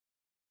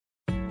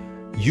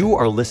You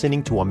are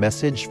listening to a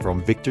message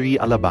from Victory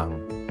Alabang.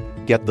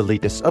 Get the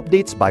latest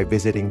updates by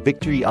visiting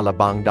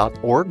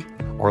victoryalabang.org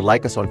or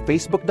like us on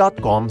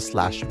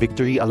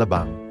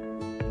facebook.com/victoryalabang.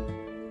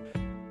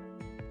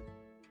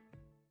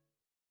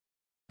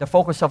 The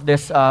focus of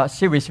this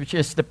series, which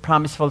is the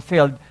promise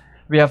fulfilled,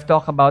 we have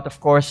talked about, of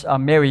course,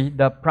 Mary,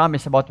 the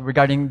promise about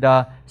regarding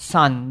the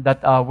son that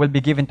will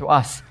be given to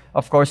us.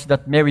 Of course,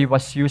 that Mary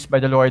was used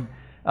by the Lord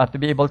to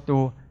be able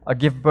to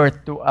give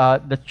birth to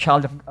the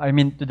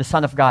to the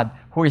Son of God,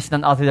 who is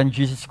none other than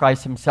Jesus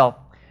Christ Himself.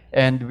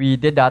 And we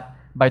did that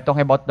by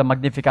talking about the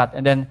Magnificat.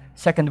 And then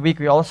second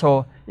week, we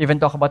also even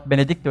talk about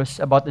Benedictus,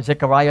 about the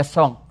Zechariah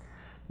song,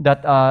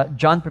 that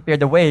John prepared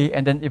the way,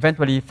 and then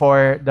eventually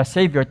for the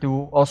Savior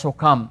to also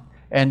come,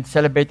 and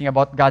celebrating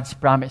about God's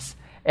promise.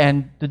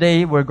 And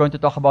today, we're going to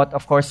talk about,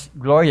 of course,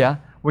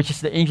 Gloria, which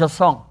is the angel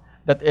song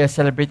that is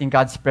celebrating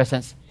God's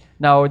presence.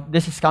 Now,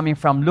 this is coming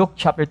from Luke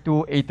chapter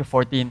 2,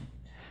 8-14.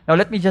 Now,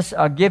 let me just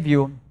give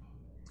you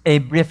a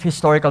brief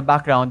historical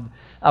background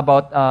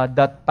about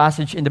that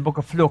passage in the book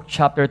of Luke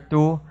chapter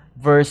 2,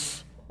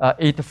 verse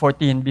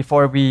 8-14,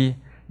 before we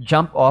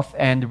jump off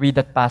and read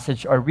that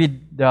passage or read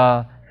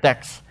the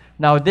text.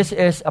 Now, this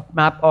is a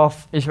map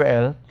of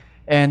Israel.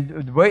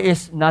 And where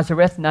is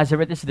Nazareth?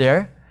 Nazareth is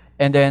there.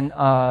 And then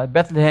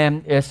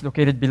Bethlehem is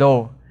located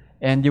below.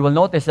 And you will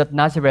notice that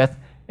Nazareth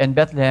and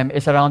Bethlehem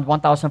is around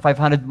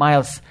 1,500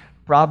 miles,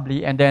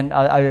 probably. And then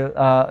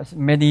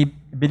many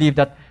believe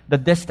that the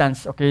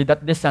distance,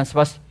 that distance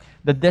was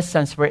the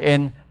distance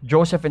wherein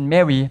Joseph and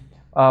Mary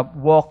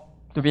walked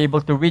to be able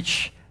to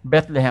reach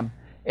Bethlehem.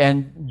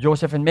 And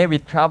Joseph and Mary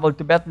traveled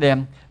to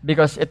Bethlehem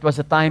because it was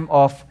a time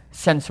of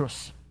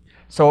census.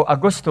 So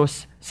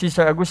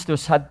Caesar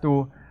Augustus had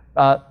to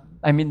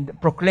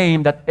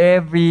proclaim that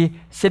every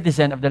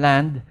citizen of the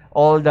land,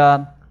 all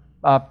the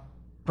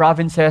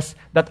provinces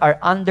that are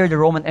under the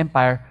Roman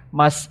Empire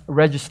must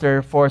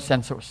register for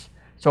census.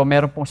 So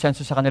meron pong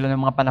census sa kanila ng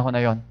mga panahon na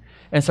yon.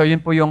 And so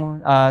yun po yung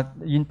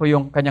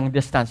kanyang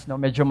distance, no?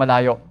 Medyo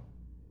malayo.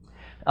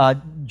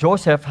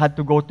 Joseph had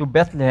to go to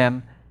Bethlehem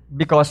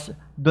because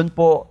doon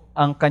po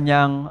ang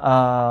kanyang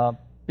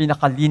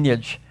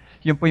pinaka-lineage.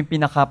 Yun po yung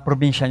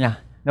pinaka-probinsya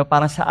niya. No,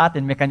 parang sa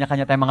atin, may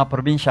kanya-kanya tayong mga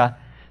probinsya.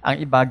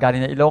 Ang iba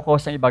galing na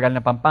Ilocos, ang iba galing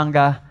na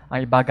Pampanga, ang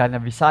iba galing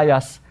na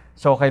Visayas.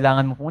 So,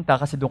 kailangan mo pumunta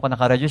kasi doon ka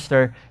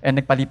naka-register and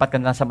nagpalipat ka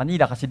na lang sa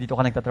Manila kasi dito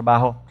ka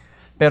nagtatrabaho.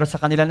 Pero sa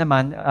kanila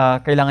naman,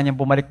 kailangan niyang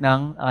bumalik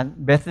ng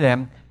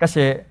Bethlehem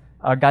kasi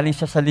galing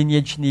siya sa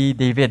lineage ni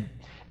David.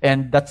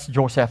 And that's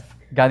Joseph.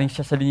 Galing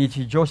siya sa lineage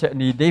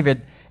ni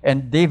David.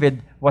 And David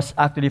was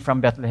actually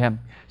from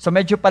Bethlehem. So,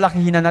 medyo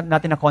palakihin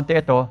natin na konti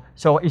ito.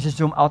 So,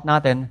 isi-zoom out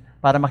natin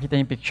para makita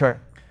yung picture.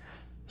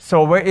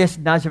 So, where is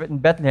Nazareth and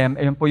Bethlehem?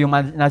 Ayun po yung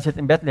Nazareth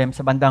and Bethlehem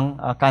sa bandang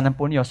kanan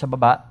po niyo, sa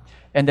baba.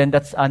 And then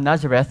that's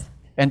Nazareth,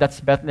 and that's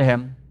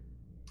Bethlehem.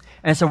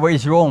 And so, where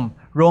is Rome?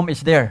 Rome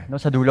is there, no,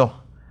 sa dulo.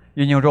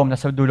 Yun yung Rome,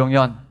 nasa dulong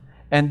yon.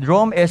 And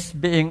Rome is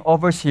being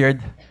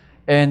overseered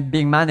and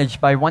being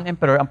managed by one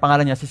emperor. Ang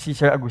pangalan niya si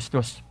Caesar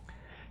Augustus.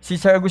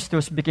 Caesar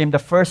Augustus became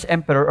the first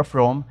emperor of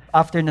Rome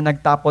after na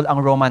nagtapol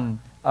ang Roman,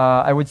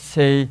 I would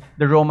say,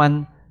 the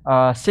Roman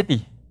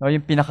city. No,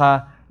 yung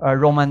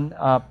pinaka-Roman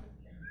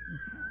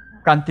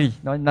country,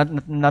 no?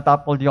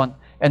 Natapol yon.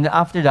 And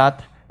after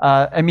that,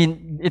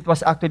 it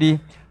was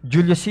actually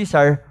Julius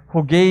Caesar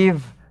who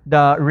gave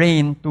the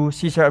reign to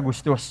Caesar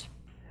Augustus.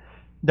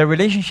 The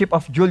relationship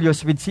of Julius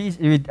with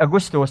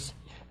Augustus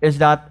is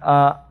that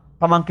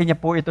pamangkin niya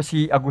po ito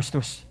si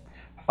Augustus.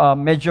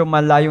 Medyo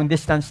malayong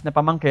distance na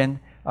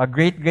pamangkin,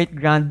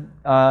 great-great-grand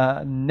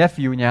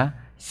nephew niya,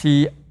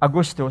 si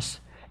Augustus.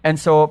 And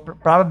so,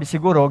 probably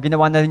siguro,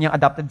 ginawa na rin niyang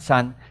adopted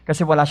son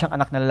kasi wala siyang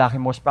anak na lalaki,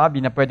 most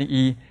probably, na pwedeng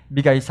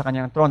ibigay sa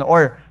kanyang trono.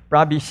 Or,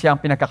 probably, siyang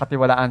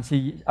pinagkakatiwalaan,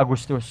 si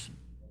Augustus.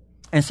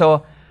 And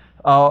so,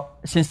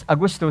 since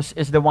Augustus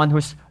is the one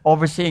who's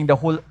overseeing the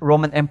whole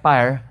Roman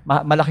Empire,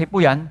 malaki po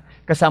yan,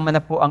 kasama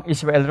na po ang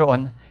Israel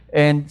roon.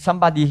 And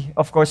somebody,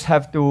 of course,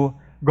 have to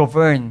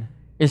govern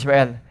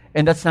Israel.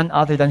 And that's none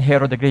other than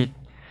Herod the Great.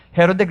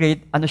 Herod the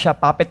Great,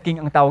 puppet king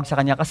ang tawag sa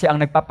kanya kasi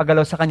ang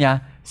nagpapagalaw sa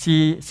kanya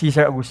si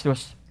Caesar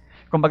Augustus.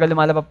 Kumbaga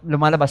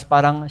lumalabas,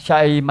 parang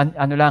siya ay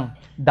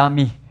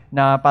dummy,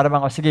 na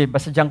parang sige,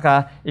 basta diyan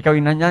ka, ikaw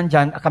yung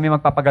nandyan, kami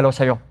magpapagalaw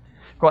sa'yo.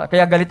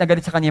 Kaya galit na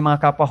galit sa kanya yung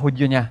mga kapwa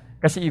Hudyo niya.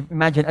 Kasi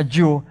imagine a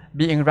Jew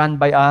being run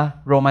by a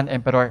Roman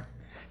emperor.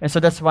 And so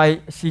that's why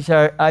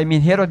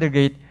Herod the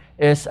Great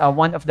is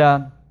one of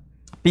the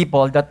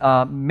people that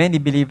many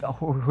believe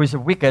who is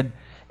wicked,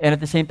 and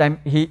at the same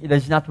time, he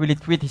does not really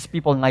treat his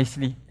people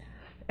nicely.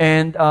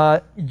 And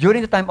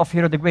during the time of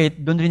Herod the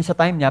Great, doon rin sa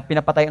time niya,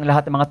 pinapatay ang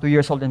lahat ng mga 2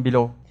 years old and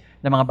below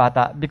na mga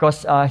bata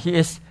because he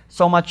is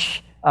so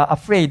much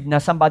afraid na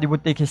somebody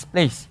would take his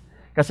place.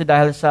 Kasi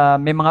dahil sa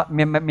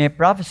may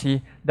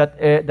prophecy that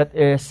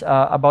is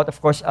about, of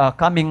course,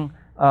 coming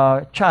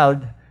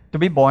child to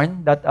be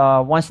born, that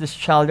once this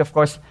child, of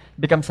course,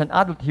 becomes an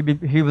adult,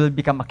 he will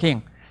become a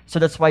king. So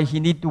that's why he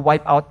need to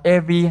wipe out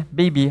every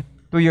baby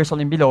 2 years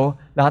old and below,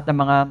 lahat ng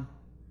mga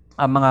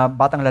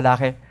batang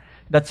lalaki.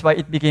 That's why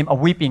it became a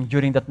weeping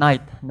during that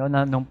night, no,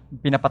 nung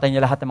pinapatay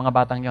niya lahat ng mga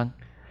batang yon.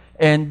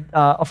 And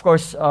of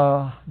course,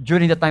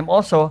 during the time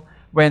also,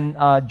 when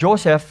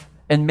Joseph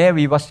and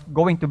Mary was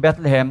going to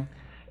Bethlehem,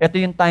 ito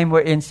yung time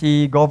wherein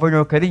si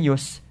Governor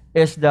Quirinius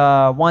is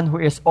the one who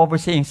is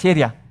overseeing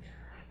Syria.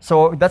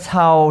 So that's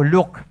how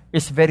Luke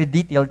is very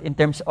detailed in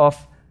terms of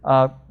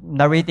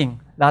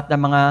narrating lahat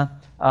ng mga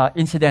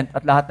incident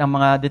at lahat ng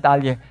mga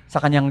detalye sa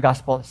kanyang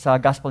gospel,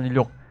 sa gospel ni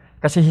Luke.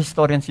 Kasi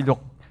historian si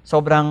Luke.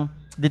 Sobrang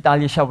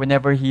detalye siya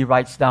whenever he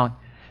writes down.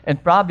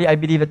 And probably, I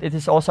believe that it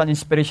is also an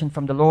inspiration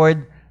from the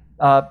Lord.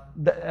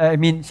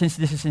 Since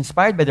this is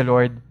inspired by the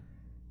Lord,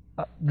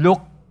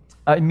 Luke,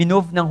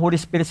 minove ng Holy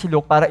Spirit si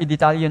Luke para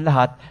i-detalye yun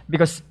lahat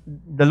because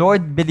the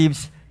Lord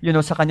believes,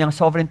 sa kanyang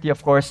sovereignty,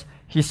 of course,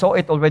 He saw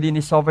it already in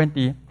His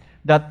sovereignty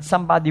that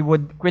somebody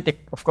would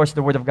critic, of course,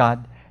 the Word of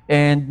God.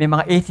 And may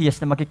mga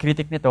atheists na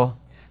magkikritik nito.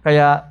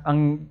 Kaya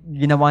ang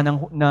ginawa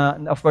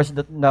of course,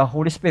 the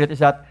Holy Spirit is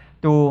that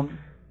to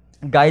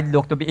guide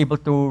Luke to be able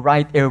to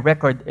write a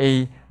record,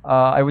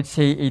 I would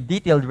say a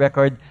detailed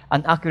record,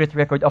 an accurate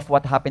record of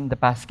what happened in the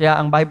past. Kaya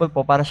ang Bible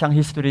po para siyang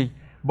history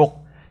book.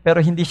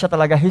 Pero hindi siya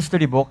talaga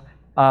history book.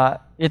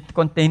 It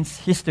contains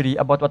history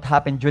about what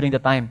happened during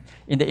the time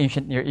in the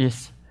ancient Near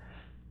East.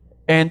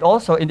 And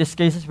also, in this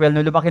case as well,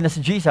 nung lumaki na si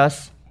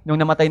Jesus, nung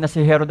namatay na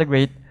si Herod the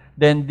Great,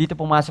 then dito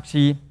pumasok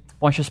si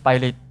Pontius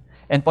Pilate.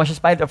 And Pontius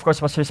Pilate, of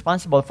course, was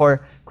responsible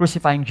for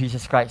crucifying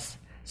Jesus Christ.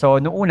 So,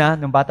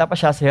 nung bata pa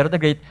siya, si Herod the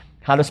Great,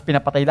 halos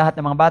pinapatay lahat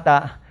ng mga bata.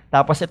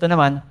 Tapos ito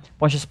naman,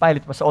 Pontius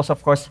Pilate was also, of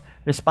course,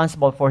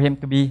 responsible for him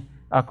to be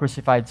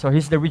crucified. So,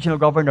 he's the regional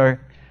governor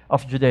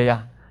of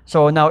Judea.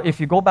 So, now, if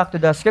you go back to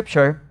the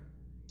scripture,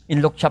 in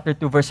Luke chapter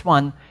 2, verse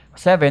 1,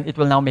 7, it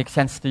will now make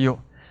sense to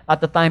you. At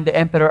the time the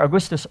Emperor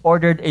Augustus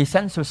ordered a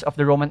census of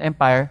the Roman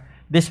Empire,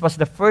 this was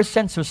the first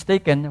census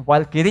taken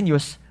while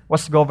Quirinius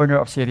was governor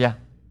of Syria.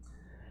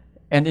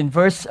 And in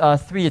verse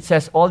 3, it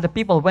says, all the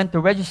people went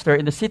to register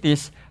in the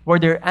cities where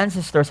their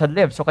ancestors had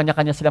lived. So,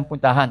 kanya-kanya silang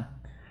puntahan.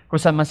 Kung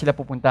saan man sila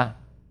pupunta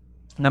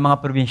ng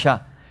mga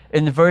probinsya.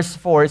 In verse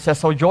 4, it says,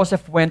 so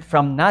Joseph went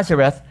from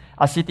Nazareth,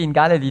 a city in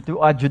Galilee, to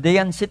a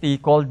Judean city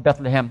called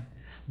Bethlehem.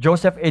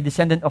 Joseph, a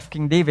descendant of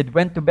King David,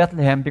 went to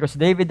Bethlehem because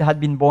David had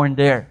been born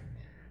there.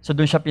 So,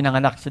 doon siya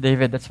pinanganak si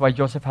David. That's why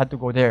Joseph had to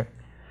go there.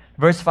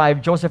 Verse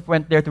 5, Joseph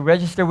went there to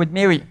register with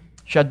Mary.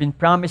 She had been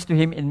promised to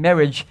him in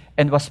marriage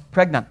and was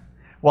pregnant.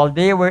 While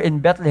they were in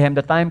Bethlehem,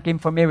 the time came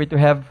for Mary to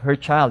have her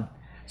child.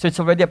 So it's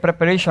already a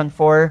preparation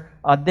for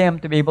them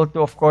to be able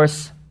to, of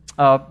course,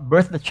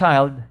 birth the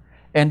child.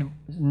 And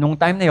nung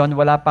time na yon,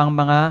 wala pang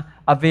mga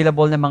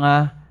available na mga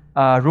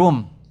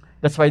room.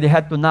 That's why they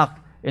had to knock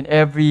in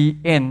every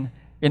inn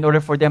in order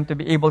for them to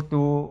be able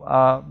to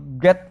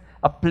get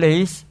a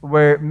place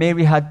where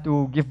Mary had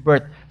to give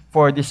birth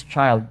for this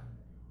child.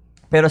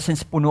 Pero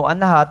since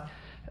punuan lahat,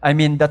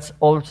 that's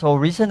also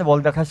reasonable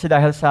kasi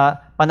dahil sa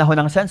panahon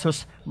ng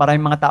census,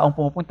 maraming mga taong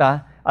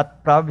pumupunta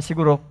at probably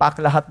siguro pack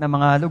lahat ng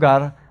mga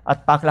lugar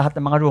at pack lahat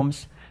ng mga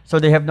rooms. So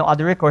they have no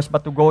other recourse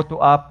but to go to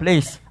a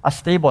place, a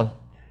stable.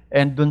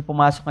 And dun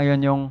pumasok ngayon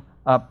yung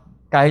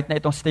kahit na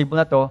itong stable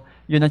na to,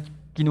 yun ang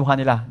kinuha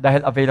nila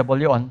dahil available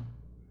yun.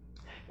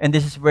 And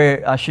this is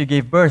where she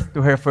gave birth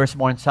to her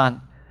firstborn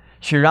son.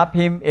 She wrapped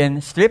him in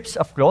strips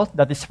of cloth,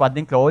 that is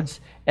swaddling clothes,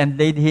 and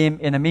laid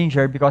him in a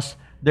manger because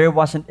there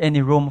wasn't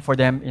any room for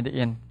them in the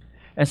inn.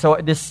 And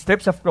so these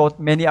strips of cloth,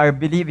 many are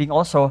believing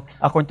also,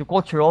 according to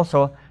culture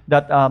also,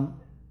 that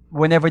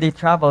whenever they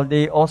travel,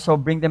 they also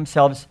bring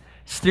themselves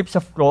strips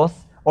of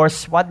cloth or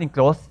swaddling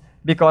cloth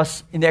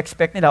because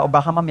in-expect nila o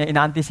baka mamaya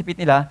ina-anticipate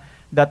nila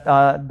that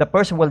the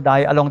person will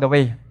die along the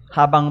way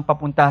habang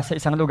papunta sa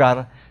isang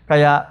lugar.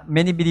 Kaya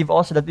many believe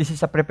also that this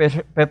is a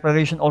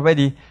preparation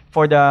already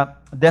for the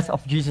death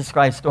of Jesus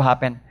Christ to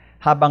happen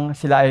habang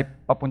sila ay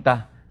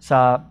papunta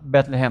sa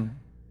Bethlehem.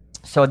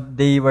 So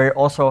they were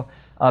also,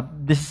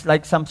 this is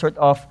like some sort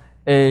of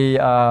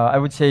I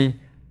would say,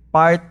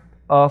 part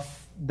of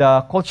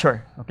the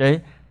culture,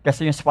 okay?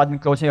 Kasi yung swaddling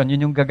clothes yun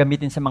yung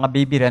gagamitin sa mga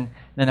baby rin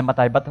na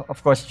namatay. But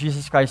of course,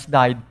 Jesus Christ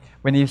died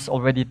when he was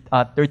already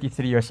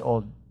 33 years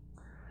old.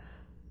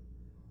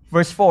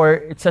 Verse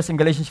 4, it says in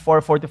Galatians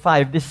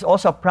 4:4-5, this is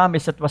also a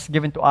promise that was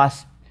given to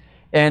us.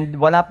 And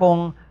wala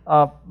pong,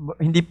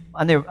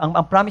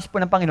 ang promise po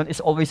ng Panginoon is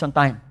always on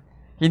time.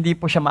 Hindi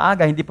po siya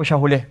maaga, hindi po siya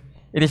huli.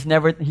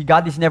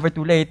 God is never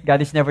too late,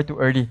 God is never too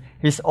early.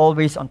 He's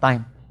always on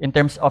time in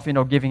terms of,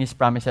 giving His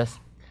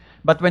promises.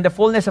 But when the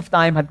fullness of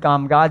time had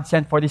come, God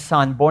sent forth His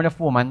Son, born of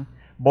woman,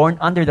 born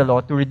under the law,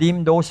 to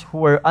redeem those who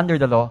were under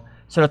the law,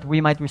 so that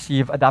we might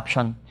receive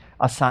adoption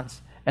as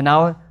sons. And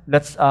now,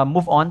 let's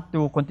move on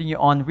to continue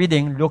on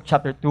reading Luke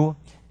chapter 2,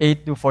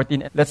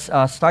 8-14. Let's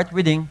start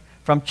reading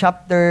from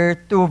chapter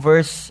 2,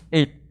 verse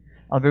 8.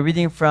 I'll be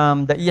reading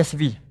from the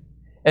ESV.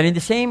 And in the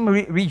same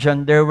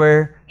region, there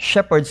were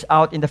shepherds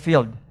out in the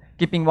field,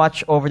 keeping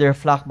watch over their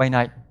flock by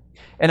night.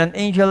 And an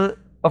angel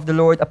of the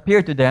Lord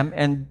appeared to them,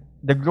 and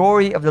the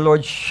glory of the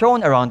Lord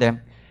shone around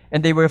them,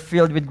 and they were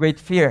filled with great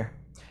fear.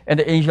 And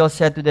the angel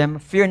said to them,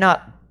 fear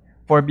not,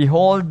 for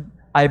behold,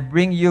 I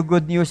bring you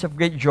good news of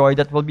great joy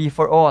that will be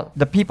for all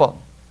the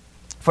people.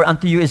 For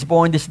unto you is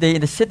born this day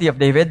in the city of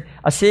David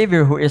a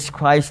Savior who is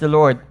Christ the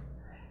Lord.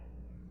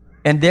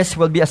 And this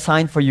will be a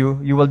sign for you.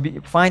 You will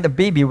find a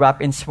baby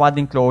wrapped in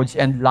swaddling clothes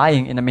and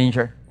lying in a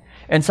manger."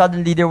 And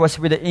suddenly there was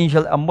with the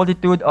angel a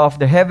multitude of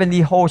the heavenly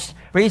hosts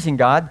praising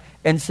God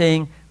and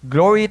saying,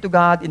 "Glory to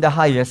God in the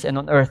highest, and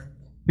on earth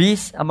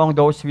peace among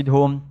those with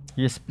whom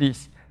He is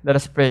pleased." Let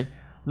us pray.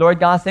 Lord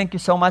God, thank you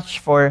so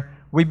much for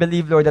we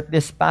believe, Lord, that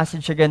this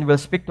passage again will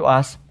speak to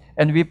us,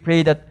 and we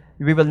pray that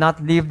we will not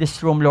leave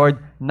this room,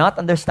 Lord, not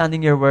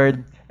understanding your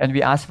word, and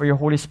we ask for your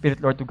Holy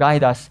Spirit, Lord, to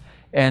guide us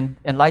and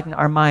enlighten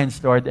our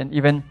minds, Lord, and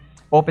even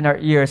open our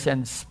ears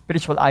and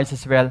spiritual eyes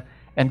as well,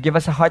 and give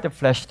us a heart of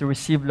flesh to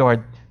receive,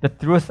 Lord, the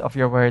truth of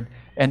your word.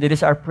 And it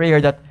is our prayer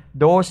that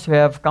those who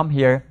have come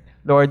here,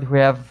 Lord, who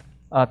have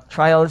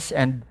trials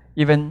and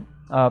even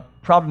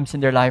problems in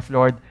their life,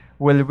 Lord,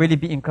 will really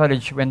be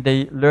encouraged when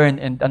they learn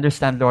and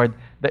understand, Lord,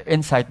 the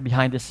insight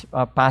behind this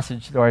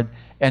passage, Lord.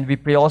 And we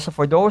pray also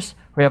for those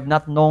who have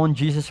not known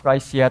Jesus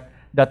Christ yet,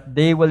 that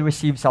they will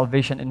receive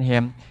salvation in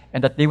Him,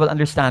 and that they will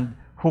understand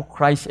who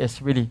Christ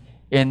is really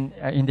in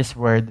this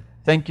word.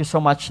 Thank you so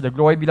much. The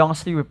glory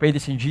belongs to you. We pray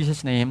this in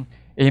Jesus' name.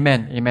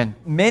 Amen. Amen.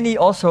 Many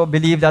also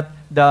believe that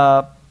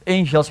the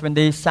angels, when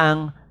they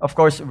sang, of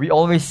course, we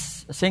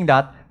always sing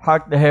that,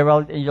 "Hark the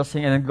herald angels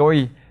sing, and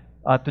glory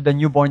to the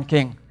newborn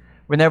King."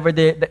 Whenever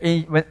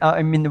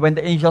when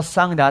the angels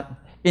sang that,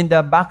 in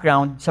the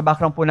background, sa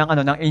background po ng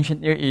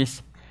ancient Near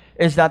East,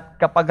 is that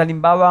kapag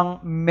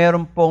halimbawang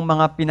meron pong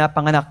mga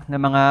pinapanganak na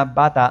mga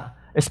bata,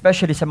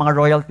 especially sa mga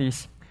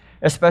royalties,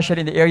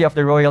 especially in the area of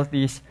the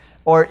royalties,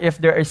 or if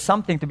there is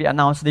something to be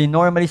announced, they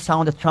normally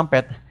sound the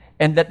trumpet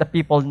and let the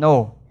people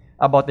know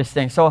about this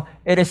thing. So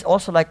it is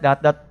also like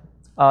that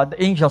the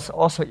angels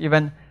also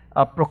even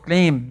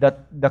proclaim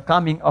that the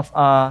coming of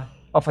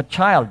a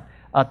child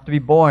to be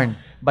born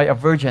by a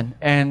virgin,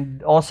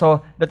 and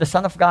also that the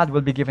Son of God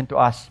will be given to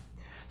us.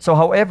 So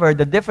however,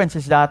 the difference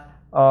is that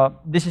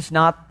this is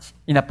not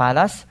in a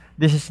palace,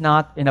 this is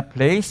not in a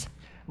place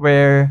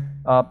where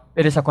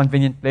it is a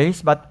convenient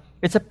place, but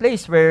it's a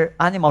place where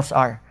animals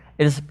are.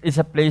 It's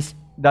a place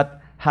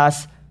that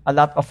has a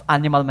lot of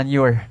animal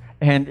manure,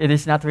 and it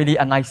is not really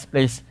a nice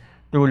place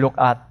to look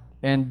at.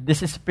 And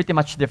this is pretty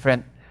much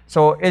different.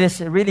 So it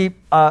is really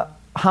a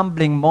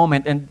humbling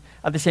moment, and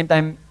at the same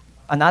time,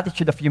 an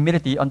attitude of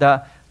humility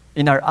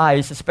in our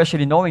eyes,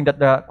 especially knowing that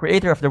the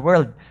Creator of the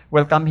world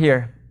will come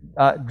here,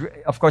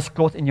 of course,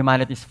 clothed in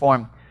humanity's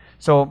form.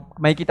 So,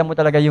 makikita mo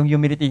talaga yung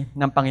humility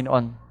ng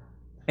Panginoon.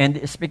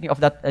 And speaking of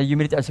that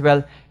humility as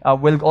well,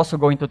 we're also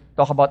going to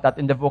talk about that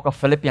in the book of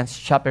Philippians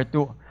chapter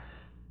 2.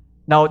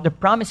 Now, the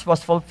promise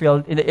was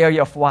fulfilled in the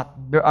area of what?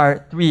 There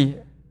are three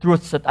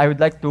truths that I would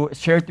like to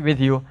share with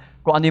you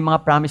kung ano yung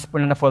mga promise po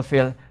na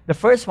na-fulfill. The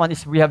first one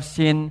is we have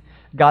seen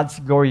God's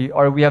glory,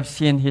 or we have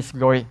seen His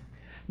glory.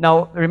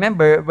 Now,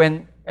 remember,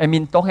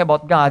 talking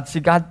about God, si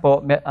God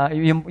po,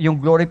 yung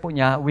glory po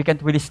niya, we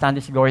can't really stand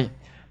His glory.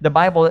 The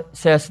Bible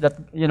says that,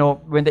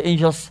 when the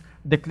angels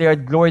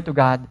declared glory to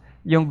God,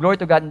 yung glory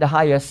to God in the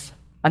highest,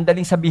 ang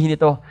daling sabihin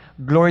ito,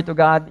 glory to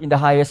God in the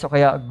highest, o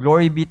kaya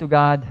glory be to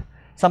God.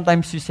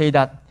 Sometimes you say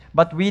that,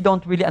 but we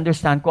don't really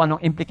understand kung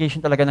anong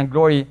implication talaga ng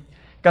glory,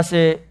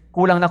 kasi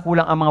kulang na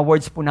kulang ang mga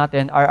words po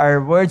natin.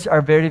 Our words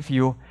are very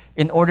few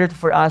in order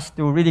for us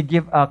to really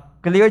give a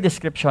clear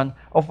description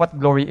of what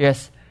glory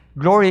is.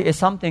 Glory is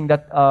something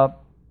that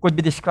could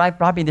be described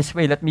probably in this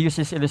way. Let me use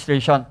this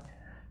illustration.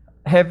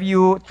 Have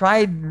you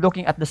tried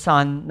looking at the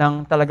sun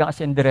ng talagang as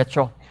in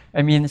diretso?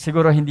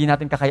 Siguro hindi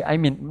natin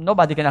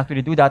nobody can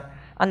actually do that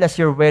unless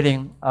you're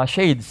wearing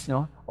shades,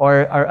 no?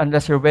 Or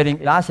unless you're wearing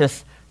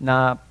glasses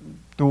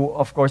to,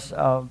 of course,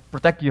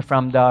 protect you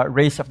from the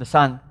rays of the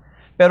sun.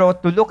 Pero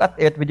to look at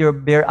it with your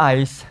bare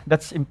eyes,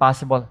 that's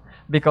impossible.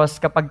 Because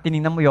kapag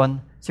tinignan mo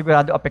yon,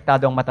 sigurado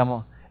apektado ang mata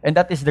mo. And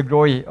that is the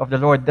glory of the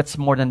Lord. That's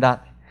more than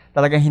that.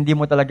 Talagang hindi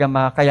mo talaga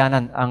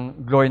makayanan ang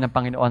glory ng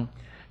Panginoon.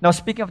 Now,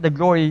 speaking of the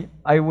glory,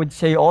 I would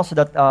say also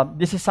that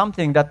this is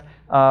something that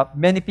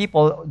many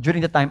people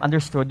during the time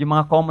understood, yung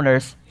mga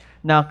commoners,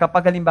 na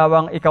kapag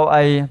halimbawang ikaw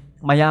ay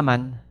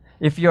mayaman,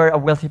 if you're a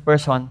wealthy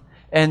person,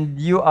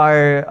 and you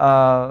are,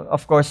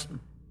 of course,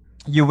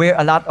 you wear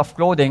a lot of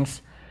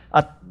clothings,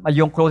 at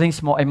yung clothing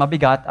mo ay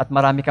mabigat at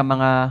marami kang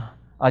mga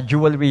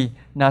jewelry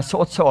na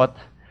suot-suot,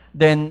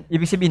 then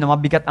ibig sabihin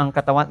mabigat ang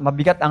katawan,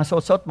 mabigat ang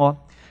suot-suot mo.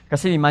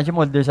 Kasi imagine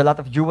mo, there's a lot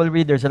of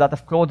jewelry, there's a lot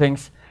of clothing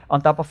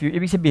on top of you.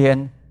 Ibig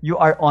sabihin, you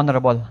are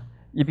honorable.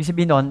 Ibig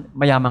sabihin nun,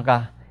 mayaman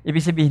ka.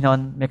 Ibig sabihin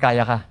nun, may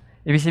kaya ka.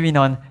 Ibig sabihin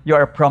nun, you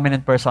are a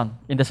prominent person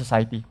in the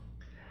society.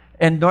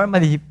 And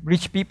normally,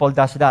 rich people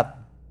does that.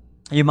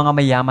 Yung mga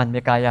mayaman, may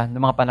kaya,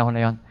 noong mga panahon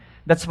na yon.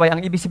 That's why, ang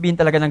ibig sabihin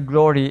talaga ng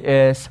glory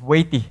is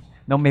weighty.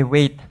 No, may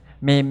weight.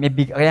 May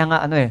big. Kaya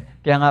nga,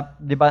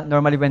 di ba,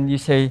 normally when you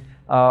say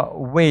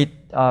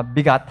weight,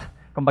 bigat,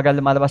 kumbaga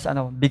lumalabas,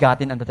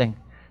 bigatin ang dating.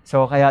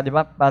 So, kaya, di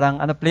ba,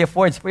 parang, play of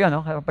words po yun,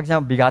 no? Pag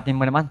sinabi, bigatin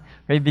mo naman.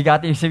 Kaya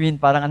bigatin, yung sabihin,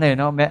 parang,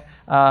 alam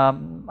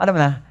mo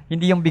na,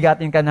 hindi yung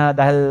bigatin ka na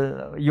dahil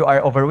you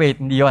are overweight,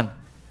 hindi yon.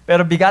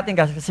 Pero bigatin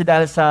ka kasi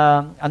dahil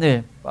sa,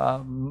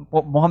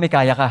 mukhang may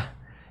kaya ka.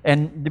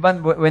 And di ba,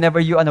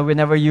 whenever you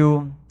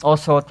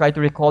also try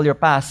to recall your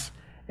past,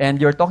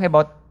 and you're talking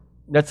about,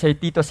 let's say,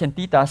 titos and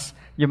titas,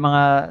 yung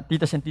mga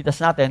titos and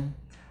titas natin,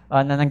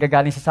 na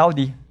nanggagaling sa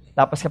Saudi,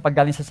 tapos kapag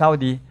galing sa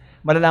Saudi,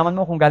 malalaman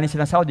mo kung galing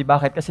silang Saudi.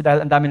 Bakit? Kasi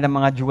dahil ang dami ng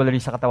mga jewelry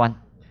sa katawan.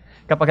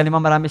 Kapag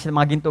halimbawa marami silang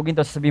mga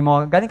ginto-ginto, sabihin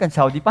mo, galing ka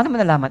sa Saudi, paano mo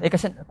nalaman?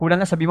 Kasi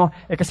kulang na sabihin mo,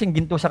 kasi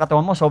ginto sa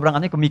katawan mo, sobrang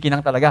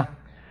kumikinang talaga.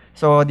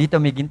 So, dito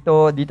may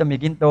ginto,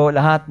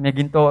 lahat may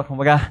ginto,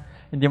 kumbaga,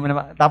 hindi mo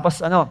naman, tapos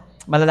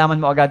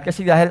malalaman mo agad,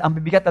 kasi dahil ang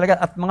bibigat talaga,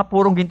 at mga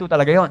purong ginto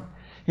talaga yon.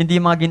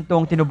 Hindi mga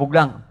gintong tinubog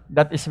lang.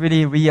 That is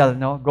really real,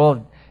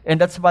 gold. And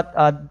that's what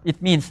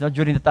it means,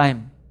 during the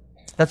time.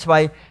 That's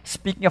why,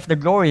 speaking of the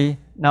glory,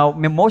 now,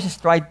 Moses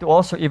tried to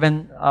also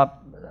even,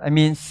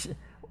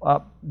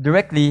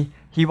 directly,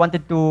 he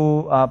wanted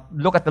to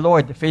look at the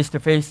Lord face to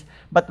face.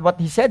 But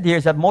what he said here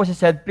is that Moses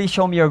said, please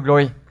show me your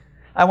glory.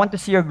 I want to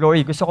see your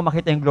glory. Gusto ko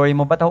makita yung glory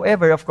mo. But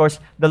however, of course,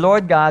 the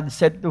Lord God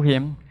said to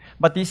him,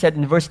 but he said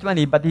in verse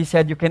 20, but he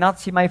said, you cannot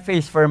see my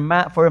face, for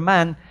a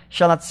man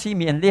shall not see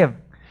me and live.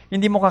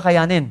 Hindi mo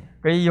kakayanin.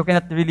 Okay? You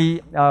cannot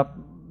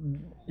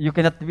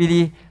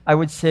really, I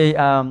would say,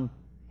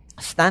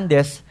 stand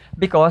this,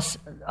 because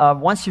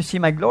once you see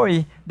my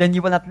glory, then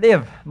you will not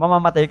live.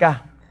 Mamamatay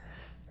ka.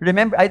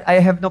 Remember, I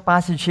have no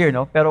passage here,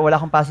 pero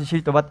wala akong passage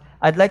dito, but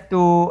I'd like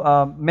to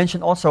mention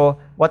also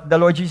what the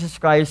Lord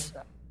Jesus Christ,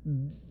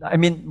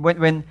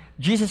 when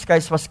Jesus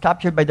Christ was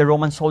captured by the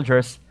Roman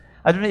soldiers,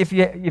 I don't know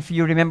if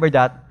you remember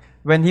that,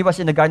 when he was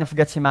in the Garden of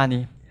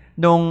Gethsemane,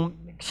 nung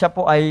siya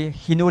po ay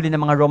hinuli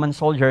ng mga Roman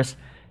soldiers,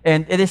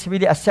 and it is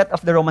really a set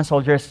of the Roman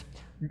soldiers.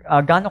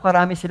 Gaano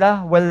karami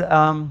sila? Well,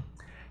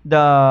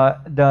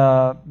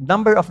 the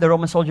number of the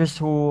Roman soldiers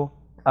who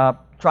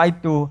tried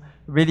to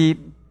really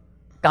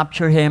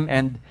capture him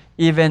and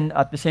even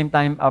at the same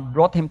time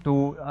brought him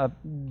to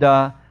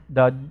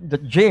the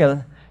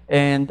jail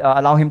and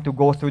allow him to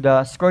go through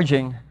the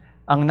scourging.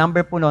 Ang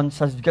number po nun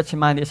sa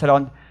Gethsemane is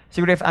around,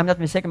 siguro if I'm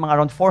not mistaken, mga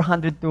around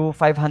 400 to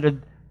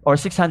 500 or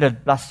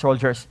 600 plus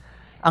soldiers.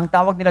 Ang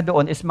tawag nila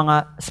doon is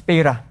mga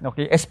spera,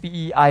 okay?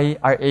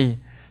 S-P-E-I-R-A.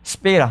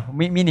 Spera,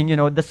 meaning,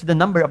 that's the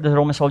number of the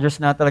Roman soldiers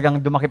na talagang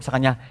dumakip sa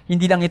kanya.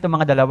 Hindi lang ito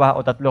mga 2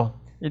 o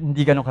 3.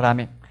 Hindi ganun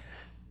karami.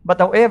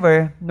 But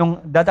however, nung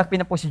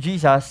dadakpin na po si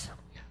Jesus,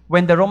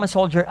 when the Roman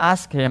soldier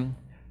asked him,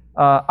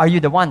 are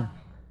you the one?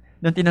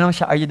 Nung tinanong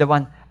siya, are you the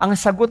one? Ang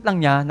sagot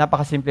lang niya,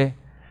 napakasimple.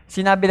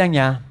 Sinabi lang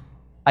niya,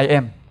 I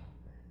am.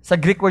 Sa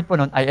Greek word po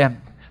nun, I am.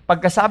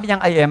 Pagkasabi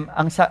niyang I am,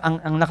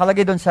 ang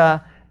nakalagay doon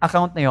sa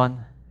account na yon,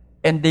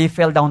 and they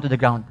fell down to the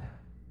ground.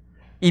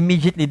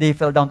 Immediately, they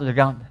fell down to the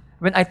ground.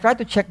 When I tried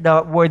to check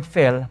the word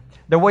fell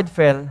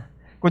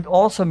could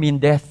also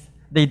mean death.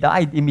 They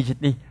died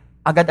immediately.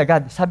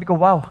 Agad-agad. Sabi ko,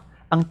 wow,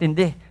 ang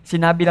tindi.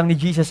 Sinabi lang ni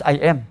Jesus, I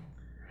am.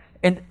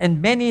 And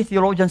many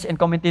theologians and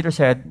commentators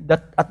said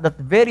that at that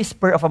very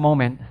spur of a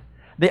moment,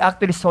 they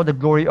actually saw the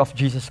glory of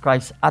Jesus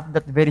Christ at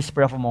that very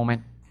spur of a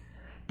moment.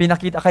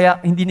 Pinakita,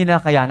 kaya hindi nila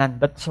kayanan.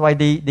 That's why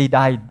they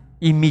died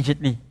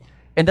immediately.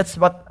 And that's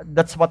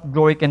what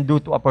glory can do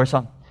to a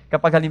person.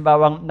 Kapag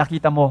halimbawang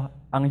nakita mo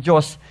ang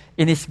Diyos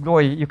in His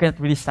glory, you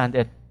cannot really stand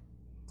it.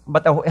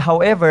 But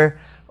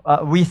however,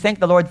 we thank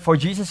the Lord for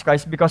Jesus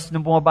Christ because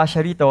nung bumaba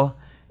siya rito,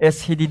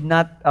 He did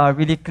not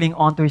really cling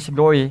on to His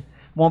glory.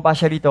 Bumaba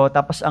siya rito,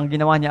 tapos ang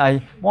ginawa niya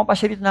ay, bumaba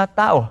siya rito na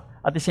tao.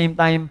 At the same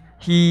time,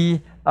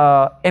 He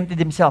emptied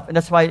Himself. And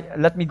that's why,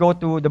 let me go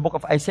to the book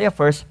of Isaiah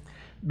first,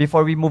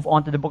 before we move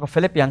on to the book of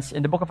Philippians.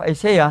 In the book of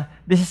Isaiah,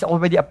 this is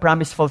already a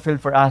promise fulfilled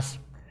for us.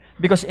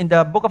 Because in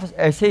the book of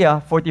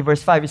Isaiah 40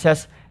 verse 5, it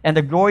says, and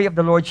the glory of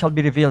the Lord shall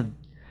be revealed.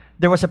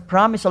 There was a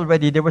promise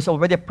already, there was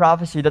already a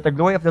prophecy that the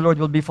glory of the Lord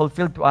will be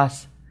fulfilled to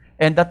us.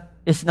 And that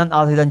is none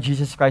other than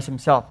Jesus Christ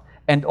Himself.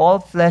 And all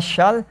flesh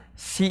shall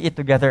see it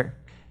together.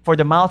 For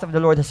the mouth of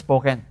the Lord has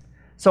spoken.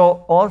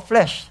 So, all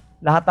flesh,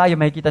 lahat tayo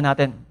makikita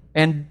natin.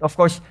 And of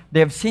course, they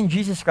have seen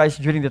Jesus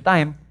Christ during the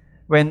time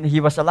when He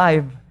was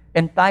alive.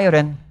 And tayo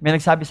rin, may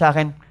nagsabi sa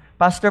akin,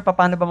 Pastor,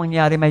 paano ba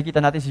mangyayari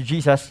makikita natin si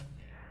Jesus?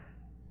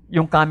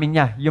 Yung coming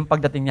niya, yung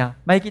pagdating niya.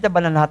 Makikita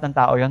ba ng lahat ng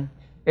tao yon?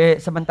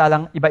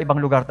 Samantalang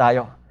iba-ibang lugar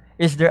tayo.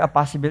 Is there a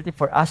possibility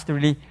for us to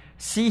really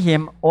see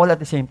Him all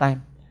at the same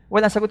time?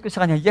 Well, ang sagot ko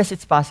sa kanya, yes,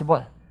 it's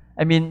possible.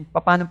 I mean,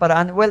 paano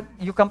paraan? Well,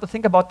 you come to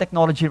think about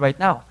technology right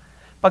now.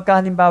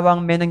 Pagka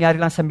halimbawang may nangyari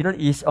lang sa Middle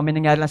East o may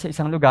nangyari lang sa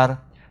isang lugar,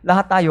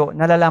 lahat tayo,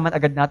 nalalaman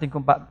agad natin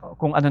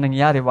kung ano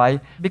nangyayari.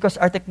 Why? Because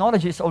our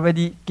technology is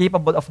already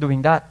capable of doing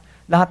that.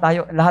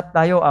 Lahat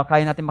tayo,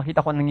 kaya natin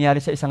makita kung ano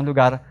nangyayari sa isang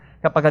lugar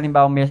kapag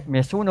halimbawa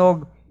may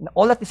sunog,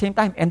 all at the same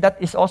time. And that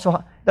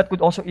could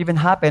also even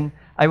happen,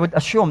 I would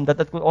assume that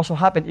could also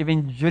happen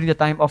even during the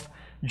time of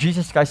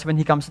Jesus Christ when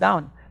He comes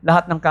down.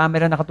 Lahat ng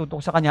camera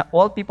nakatutok sa Kanya,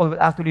 all people will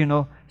actually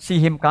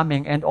see Him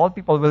coming and all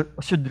people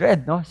should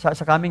dread sa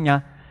coming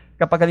Niya.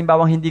 Kapag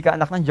halimbawa hindi ka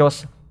anak ng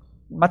Diyos,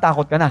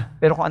 matakot ka na.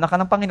 Pero kung anak ka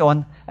ng Panginoon,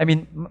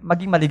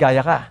 maging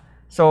maligaya ka.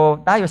 So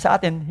tayo sa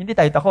atin, hindi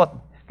tayo takot.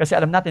 Kasi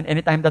alam natin,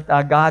 anytime that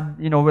God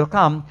will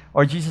come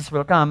or Jesus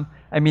will come,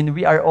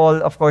 we are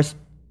all, of course,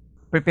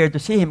 prepared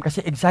to see Him kasi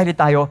excited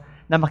tayo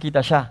na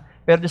makita siya.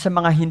 Pero doon sa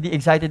mga hindi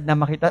excited na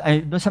makita,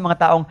 doon sa mga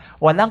taong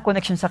walang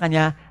connection sa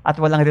Kanya at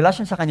walang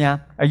relasyon sa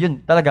Kanya,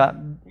 ayun, talaga,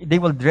 they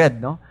will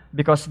dread, no?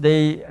 Because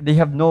they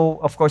have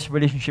no, of course,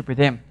 relationship with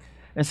Him.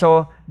 And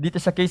so,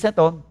 dito sa case na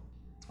to,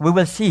 we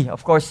will see,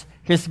 of course,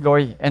 His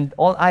glory. And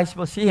all eyes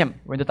will see Him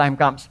when the time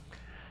comes.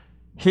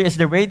 He is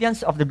the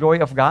radiance of the glory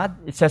of God,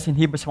 it says in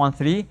Hebrews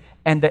 1:3,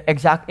 and the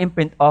exact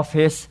imprint of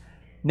His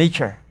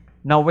nature.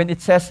 Now, when it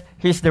says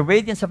He is the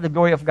radiance of the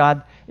glory of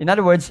God, in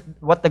other words,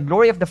 what the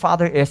glory of the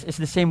Father is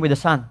the same with the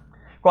Son.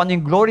 Kung ano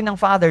yung glory ng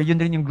Father, yun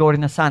rin yung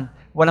glory ng Son.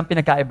 Walang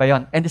pinagkaiba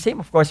yun. And the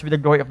same, of course, with the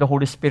glory of the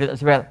Holy Spirit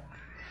as well.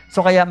 So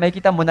kaya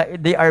makikita mo na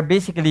they are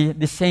basically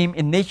the same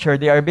in nature,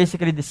 they are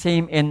basically the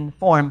same in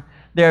form,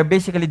 they are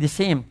basically the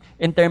same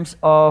in terms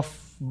of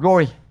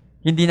glory.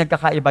 Hindi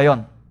nagkakaiba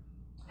yon.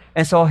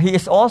 And so, He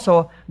is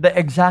also the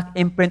exact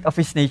imprint of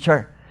His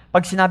nature.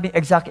 Pag sinabing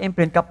exact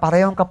imprint,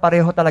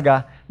 kapareho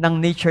talaga ng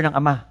nature ng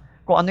Ama.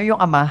 Kung ano yung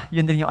Ama,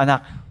 yun din yung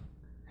anak.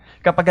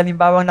 Kapag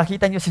halimbawa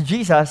nakita nyo si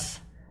Jesus,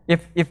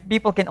 if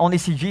people can only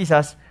see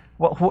Jesus,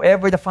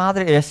 whoever the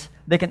Father is,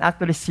 they can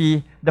actually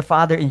see the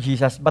Father in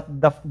Jesus. But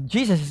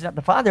Jesus is not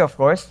the Father, of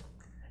course.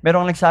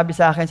 Merong nagsabi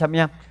sa akin, sabi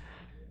niya,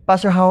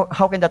 Pastor,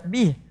 how can that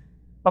be?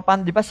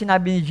 Paano, di ba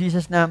sinabi ni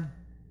Jesus na,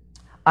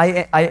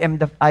 I am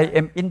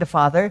in the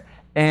Father,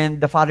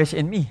 and the Father is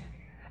in me.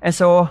 And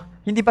so,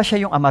 hindi ba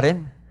siya yung Ama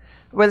rin?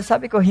 Well,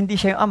 sabi ko, hindi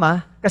siya yung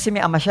Ama kasi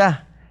may Ama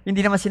siya. Hindi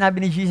naman sinabi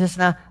ni Jesus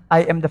na,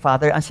 I am the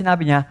Father. Ang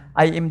sinabi niya,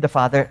 I am the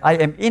Father. I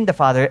am in the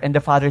Father, and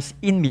the Father is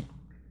in me.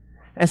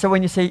 And so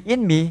when you say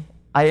in me,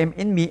 I am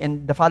in me,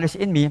 and the Father is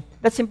in me,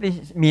 that simply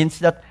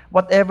means that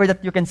whatever that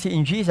you can see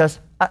in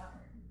Jesus,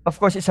 of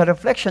course, is a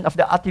reflection of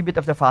the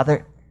attribute of the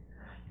Father.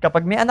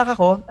 Kapag may anak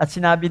ako, at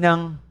sinabi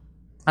ng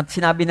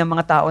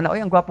mga tao na, oy,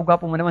 ang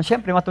gwapo-gwapo mo naman,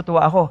 syempre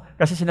matutuwa ako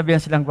kasi sinabihan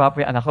silang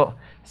gwapo yung anak ko.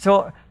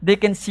 So, they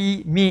can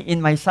see me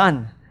in my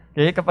son.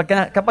 Okay?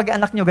 Kapag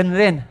anak nyo, ganun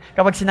rin.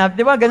 Kapag sinabi,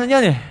 di ba, ganun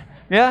yan eh.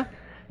 Yeah?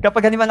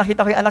 Kapag halimbawa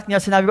nakita ko yung anak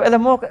niya, sinabi ko,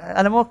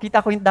 alam mo,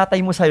 kita ko yung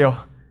tatay mo sa'yo.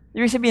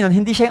 Ibig sabihin nun,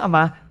 hindi siya yung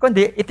ama,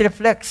 kundi it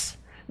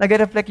reflects.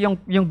 Nag-reflect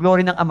yung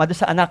glory ng ama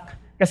doon sa anak.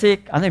 Kasi,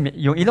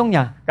 yung ilong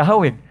niya,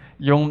 kahawig.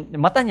 Yung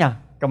mata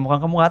niya,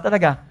 kamukha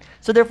talaga.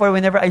 So therefore,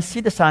 whenever I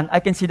see the Son, I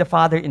can see the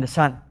Father in the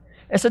Son.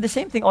 And so the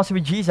same thing also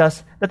with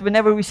Jesus, that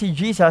whenever we see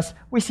Jesus,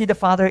 we see the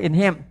Father in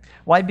Him.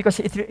 Why? Because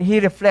He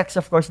reflects,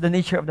 of course, the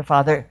nature of the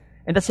Father.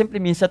 And that simply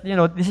means that,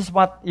 this is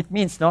what it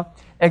means, no?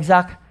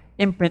 Exact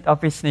imprint of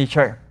His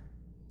nature.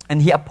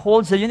 And He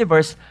upholds the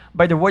universe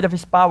by the word of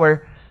His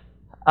power.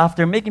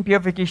 After making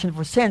purification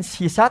for sins,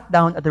 He sat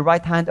down at the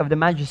right hand of the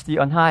Majesty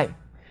on high.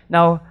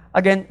 Now,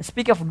 again,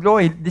 speaking of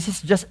glory, this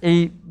is just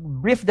a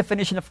brief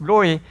definition of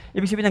glory.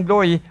 Ibig sabihin ng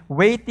glory,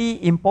 weighty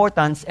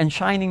importance and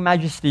shining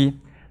majesty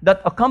that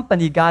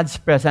accompany God's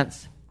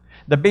presence.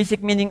 The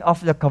basic meaning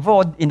of the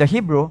kavod in the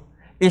Hebrew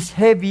is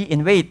heavy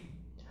in weight.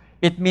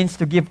 It means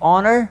to give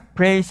honor,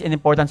 praise, and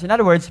importance. In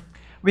other words,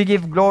 we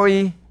give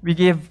glory, we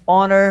give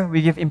honor,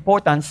 we give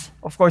importance,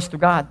 of course, to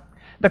God.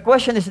 The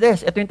question is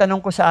this, ito yung tanong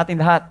ko sa ating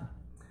lahat.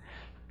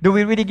 Do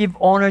we really give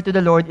honor to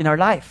the Lord in our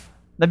life?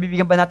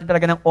 Nabibigyan ba natin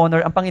talaga ng honor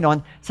ang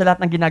Panginoon sa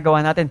lahat ng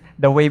ginagawa natin?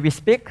 The way we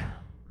speak,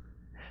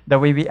 the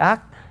way we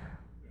act,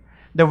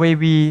 the way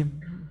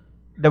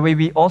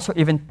we also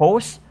even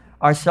post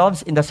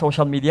ourselves in the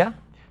social media.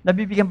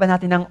 Nabibigyan ba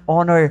natin ng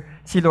honor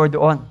si Lord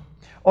doon?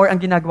 Or ang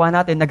ginagawa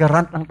natin,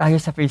 nag-rant lang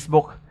tayo sa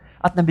Facebook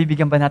at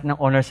nabibigyan ba natin ng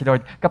honor si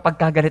Lord? Kapag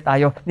kagalit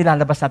tayo,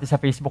 nilalabas natin sa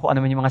Facebook kung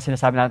ano man yung mga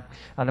sinasabi natin.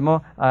 Alam mo,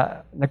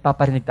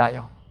 nagpaparinig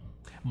tayo.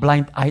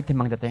 Blind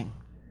item ang dating.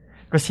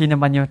 Kung sino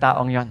man yung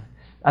taong yon.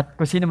 At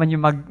kung sino man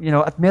yung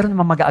at meron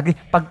naman mag-agree.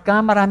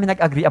 Pagka marami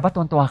nag-agree,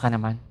 tuntua ka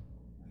naman.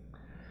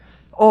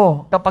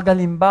 O, kapag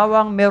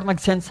halimbawang meron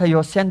nag-send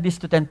sa'yo, send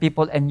this to 10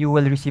 people and you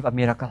will receive a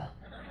miracle.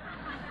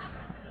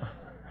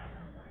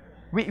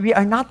 We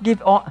are not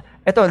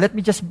let me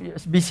just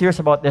be serious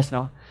about this,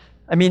 no?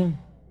 I mean,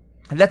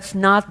 let's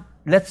not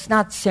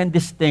send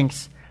these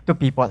things to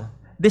people.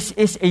 This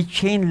is a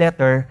chain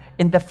letter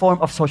in the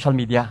form of social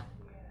media.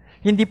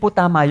 Hindi po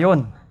tama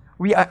yun.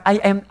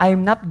 I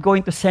am not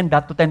going to send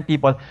that to 10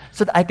 people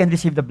so that I can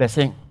receive the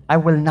blessing. I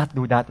will not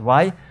do that.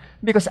 Why?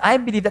 Because I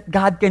believe that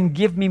God can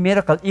give me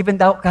miracle even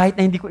though kahit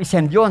na hindi ko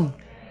isend yun.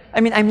 I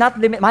mean,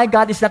 my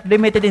God is not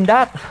limited in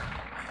that.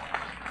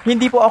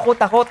 Hindi po ako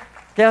takot.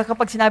 Kaya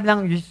kapag sinabi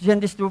lang,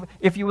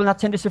 if you will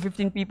not send this to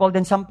 15 people,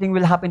 then something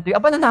will happen to you.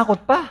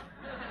 Nanakot pa.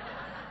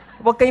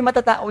 Huwag kayo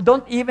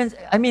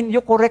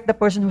you correct the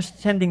person who's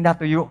sending that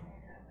to you.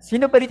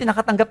 Sino ba rito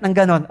nakatanggap ng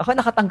ganon? Ako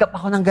nakatanggap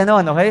ako ng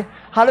ganon, okay?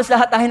 Halos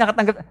lahat tayo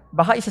nakatanggap.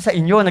 Baka isa sa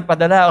inyo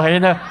nagpadala, okay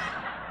na.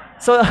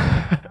 So,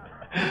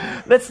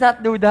 let's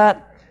not do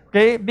that.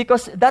 Okay?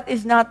 Because that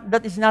is not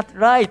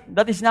right.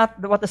 That is not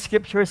what the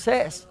scripture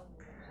says.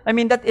 I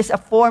mean, that is a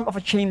form of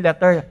a chain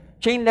letter.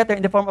 Chain letter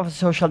in the form of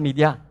social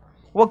media.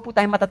 Huwag po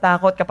tayong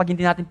matatakot kapag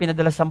hindi natin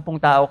pinadala 10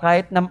 tao.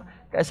 Kahit na,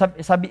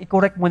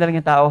 i-correct mo na lang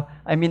yung tao.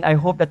 I mean, I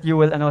hope that you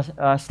will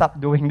stop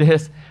doing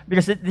this.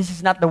 Because this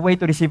is not the way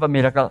to receive a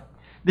miracle.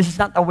 This is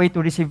not a way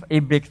to receive a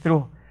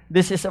breakthrough.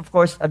 This is, of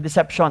course, a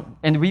deception.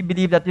 And we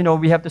believe that,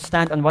 we have to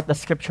stand on what the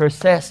Scripture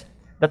says.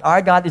 That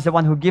our God is the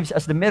one who gives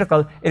us the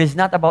miracle. It is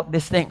not about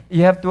this thing.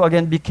 You have to,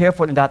 again, be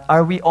careful in that.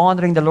 Are we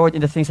honoring the Lord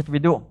in the things that we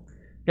do?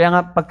 Kaya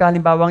nga,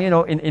 pagkalimbawang,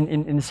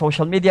 in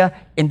social media,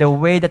 in the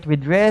way that we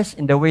dress,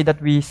 in the way that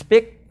we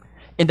speak,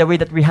 in the way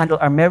that we handle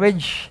our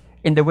marriage,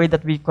 in the way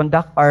that we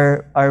conduct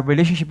our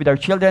relationship with our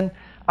children,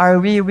 are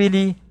we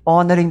really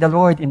honoring the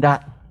Lord in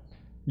that?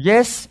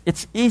 Yes,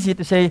 it's easy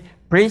to say,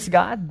 praise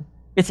God.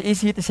 It's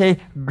easy to say,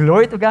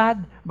 glory to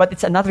God. But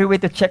it's another way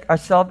to check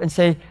ourselves and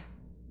say,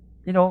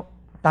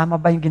 tama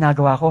ba yung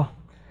ginagawa ko?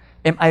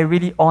 Am I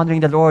really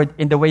honoring the Lord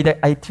in the way that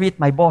I treat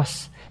my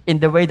boss, in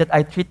the way that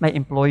I treat my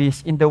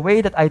employees, in the way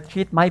that I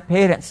treat my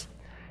parents?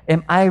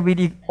 Am I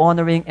really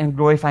honoring and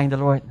glorifying the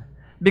Lord?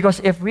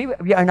 Because if we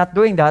are not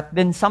doing that,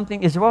 then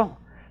something is wrong.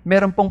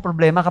 Meron pong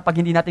problema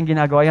kapag hindi natin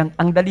ginagawa yan.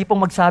 Ang dali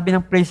pong magsabi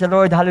ng praise the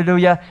Lord,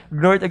 hallelujah,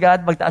 glory to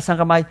God, magtaas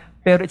ng kamay.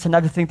 Pero it's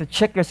another thing to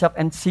check yourself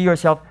and see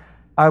yourself,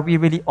 are we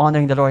really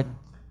honoring the Lord?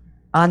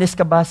 Honest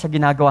ka ba sa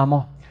ginagawa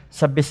mo,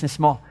 sa business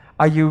mo?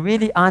 Are you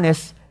really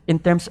honest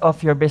in terms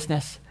of your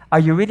business? Are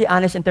you really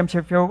honest in terms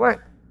of your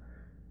work?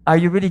 Are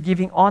you really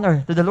giving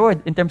honor to the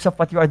Lord in terms of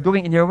what you are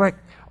doing in your work?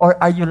 Or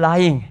are you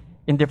lying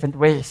in different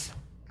ways?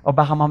 O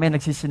baka mamaya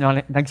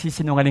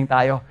nagsisinungaling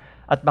tayo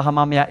at baka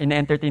mamaya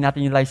ina-entertain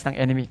natin yung lies ng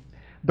enemy.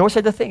 Those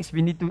are the things.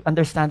 We need to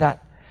understand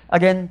that.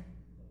 Again,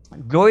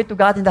 glory to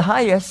God in the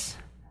highest.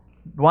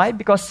 Why?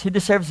 Because He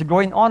deserves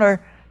glory and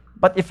honor.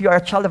 But if you are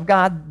a child of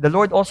God, the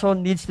Lord also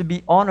needs to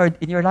be honored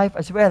in your life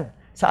as well,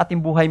 sa ating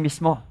buhay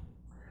mismo.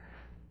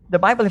 The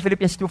Bible in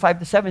Philippians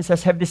 2:5-7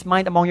 says, have this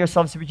mind among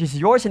yourselves which is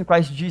yours in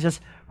Christ Jesus,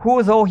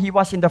 who though He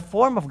was in the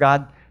form of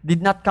God, did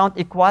not count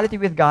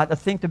equality with God a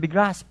thing to be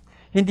grasped.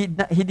 He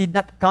did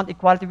not count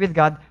equality with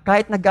God,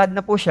 kahit na God na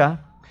po siya.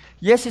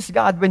 Yes, is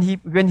God when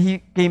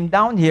He came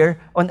down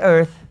here on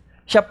earth,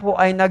 siya po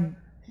ay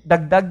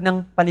nagdagdag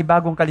ng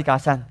panibagong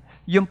kalikasan.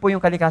 Yun po yung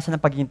kalikasan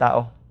ng pagiging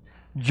tao.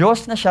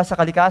 Diyos na siya sa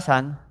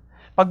kalikasan,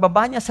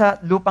 pagbaba niya sa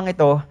lupang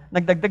ito,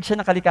 nagdagdag siya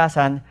ng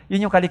kalikasan,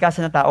 yun yung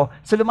kalikasan ng tao.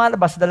 So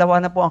lumalabas, dalawa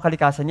na po ang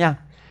kalikasan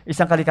niya.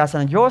 Isang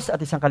kalikasan ng Diyos at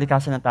isang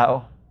kalikasan ng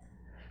tao.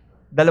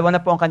 Dalawa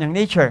na po ang kanyang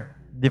nature,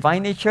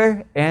 divine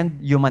nature and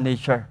human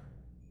nature.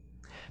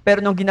 Pero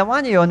nung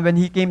ginawa niya yun, when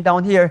He came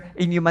down here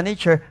in human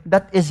nature,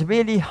 that is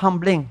really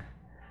humbling.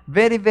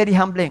 Very, very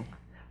humbling.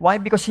 Why?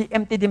 Because He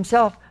emptied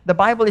Himself. The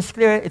Bible is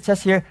clear, it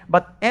says here,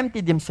 but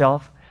emptied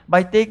Himself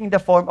by taking the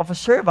form of a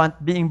servant,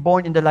 being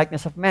born in the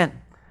likeness of man.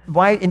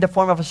 Why in the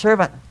form of a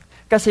servant?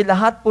 Kasi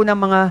lahat po ng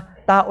mga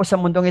tao sa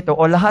mundong ito,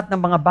 o lahat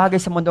ng mga bagay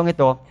sa mundong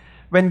ito,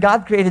 when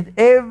God created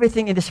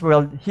everything in this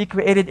world, He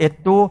created it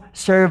to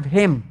serve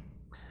Him.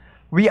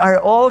 We are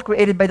all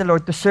created by the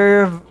Lord to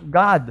serve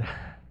God.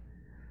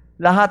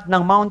 Lahat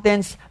ng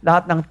mountains,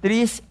 lahat ng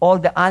trees, all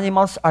the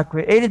animals are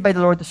created by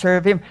the Lord to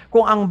serve Him.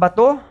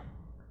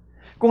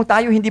 Kung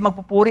tayo hindi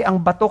magpupuri,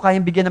 ang bato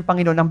kayang bigyan ng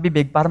Panginoon ng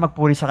bibig para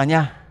magpuri sa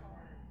Kanya.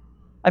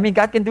 I mean,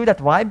 God can do that.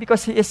 Why?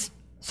 Because He is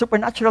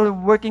supernatural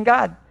working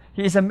God.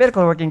 He is a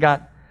miracle working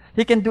God.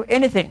 He can do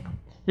anything.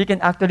 He can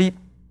actually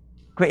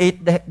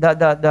create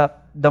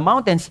the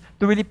mountains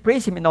to really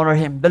praise Him and honor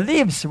Him. The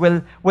leaves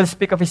will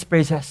speak of His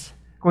praises.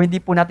 Kung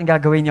hindi po natin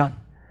gagawin yon.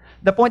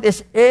 The point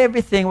is,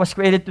 everything was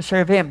created to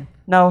serve Him.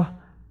 Now,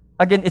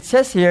 again, it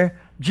says here,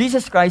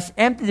 Jesus Christ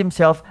emptied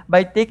Himself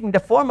by taking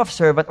the form of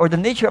servant or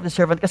the nature of the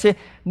servant kasi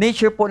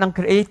nature po ng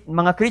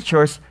mga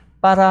creatures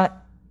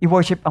para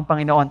i-worship ang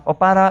Panginoon o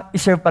para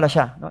i-serve pala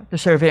siya, no? To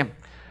serve Him.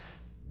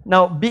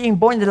 Now, being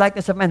born in the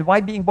likeness of man.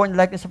 Why being born in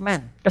the likeness of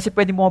man? Kasi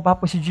pwede bumaba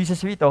po si Jesus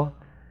rito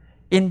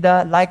in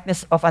the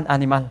likeness of an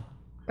animal.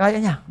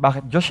 Kaya niya.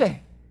 Bakit? Diyos siya eh.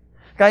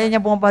 Kaya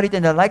niya bumaba rito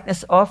in the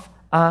likeness of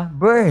a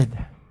bird.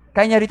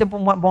 Kaya niya rito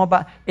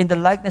bumaba in the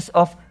likeness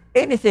of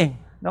anything,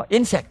 no,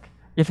 insect,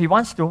 if He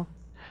wants to.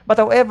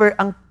 But however,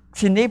 ang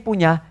sinave po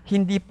niya,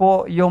 hindi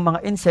po yung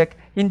mga insect,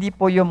 hindi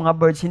po yung mga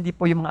birds, hindi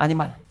po yung mga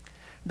animal.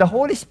 The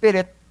Holy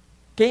Spirit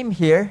came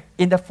here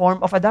in the form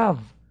of a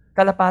dove.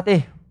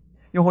 Kalapate,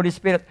 yung Holy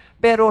Spirit.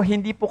 Pero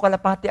hindi po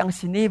kalapate ang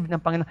sinave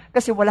ng Panginoon.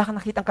 Kasi wala kang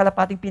nakitang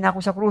kalapating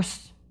pinako sa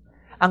krus.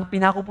 Ang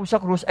pinako po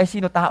sa krus ay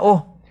sino?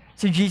 Tao.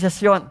 Si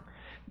Jesus yon.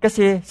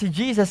 Kasi si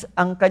Jesus,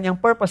 ang kanyang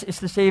purpose is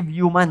to save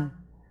human.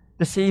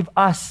 To save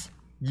us,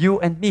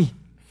 you and me,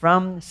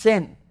 from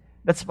sin.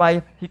 That's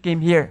why He came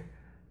here,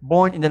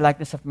 born in the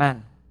likeness of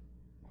man.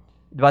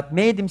 But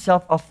made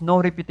Himself of no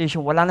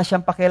reputation. Wala na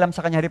siyang pakialam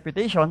sa kanyang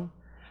reputation.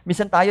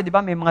 Minsan tayo, di ba,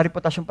 may mga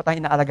reputasyon pa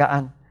tayong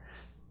inaalagaan.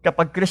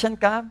 Kapag Christian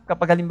ka,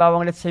 kapag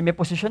halimbawang, let's say, may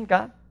position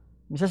ka,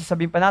 minsan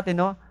sasabihin pa natin,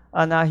 no,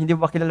 na hindi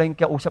mo kilala yung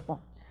kausap mo.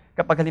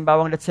 Kapag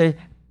halimbawang, let's say,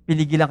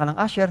 piligilan ka ng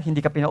usher,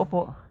 hindi ka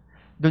pinaupo.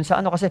 Doon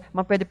sa ano, kasi,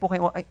 pwede po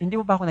kayo, hindi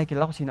mo ba ako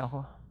nakikilala kung sino ako?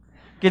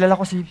 Kilala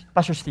ko si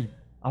Pastor Steve.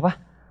 Aba?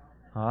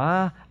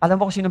 Alam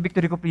mo kung sino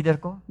Victory Group leader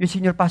ko? Yung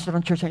senior pastor ng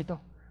church na ito.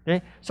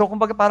 Okay? So,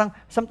 kumbaga parang,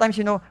 sometimes,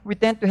 we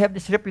tend to have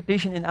this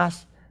reputation in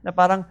us na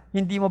parang,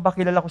 hindi mo ba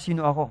kilala kung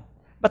sino ako?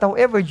 But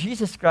however,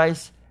 Jesus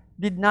Christ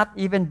did not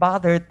even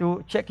bother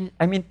to check,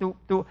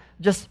 to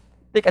just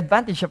take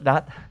advantage of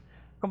that.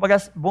 Kumbaga,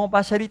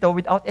 bumaba siya rito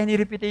without any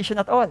reputation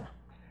at all.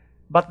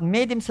 But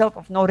made himself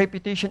of no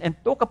reputation and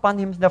took upon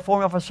him the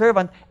form of a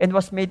servant and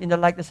was made in the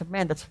likeness of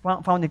man. That's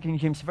found in King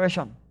James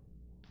Version.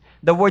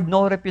 The word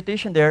no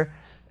reputation there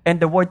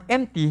and the word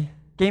empty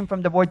came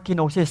from the word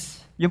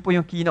kenosis. Yun po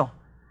yung kino.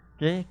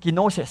 Okay?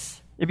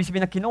 Kenosis. Ibig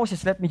sabihin ng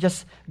kenosis, let me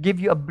just give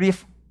you a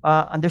brief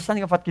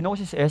understanding of what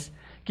kenosis is.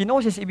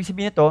 Kenosis, ibig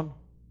sabihin nito,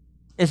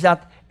 is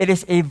that it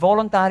is a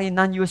voluntary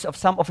non-use of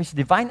some of His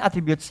divine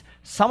attributes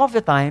some of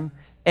the time,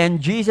 and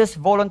Jesus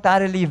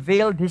voluntarily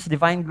veiled His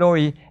divine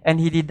glory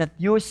and He did not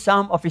use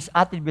some of His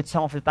attributes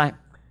some of the time.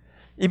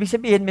 Ibig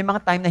sabihin, may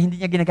mga time na hindi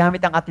niya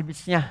ginagamit ang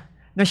attributes niya.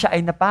 Nung siya ay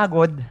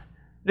napagod,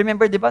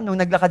 remember, di ba, nung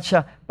naglakad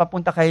siya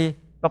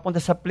papunta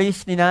sa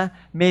place ni na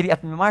Mary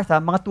at Martha,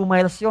 mga 2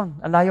 miles yon,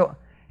 ang layo.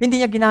 Hindi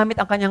niya ginamit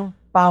ang kanyang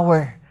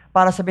power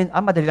para sabihin,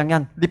 madali lang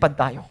yan, lipad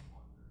tayo.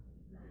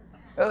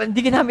 Hindi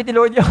ginamit ni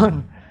Lord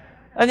yun.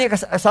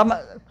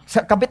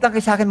 Kabit lang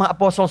kayo sa akin mga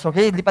apostles,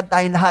 okay? Lipad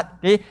tayong lahat,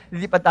 okay?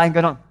 Lipad tayong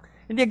ganon.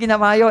 Hindi niya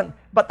ginawa yun.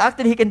 But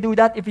actually, He can do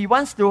that if He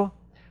wants to,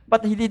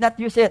 but He did not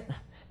use it.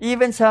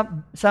 Even sa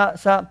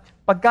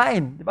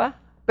pagkain, di ba?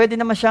 Pwede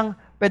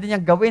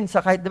niyang gawin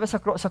sa kahit, di ba,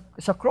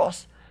 sa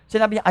cross.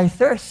 Sinabi niya, I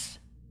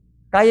thirst.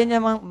 Kaya niya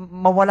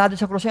mawala doon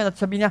sa cross niya at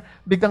sabi niya,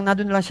 biglang na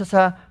doon lang siya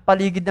sa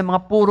paligid ng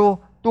mga puro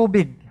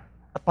tubig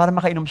at para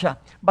makainom siya.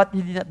 But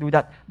He did not do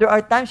that. There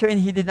are times wherein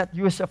He did not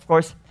use, of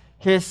course,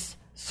 His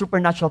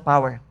supernatural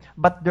power.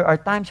 But there are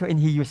times wherein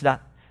He used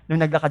that.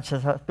 Nung naglakad siya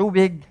sa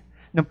tubig,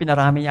 nung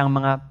pinarami ang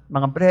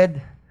mga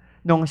bread,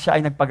 nung siya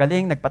ay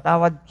nagpagaling,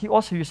 nagpatawad, He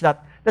also used that.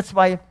 That's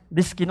why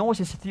this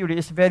kenosis theory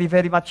is very,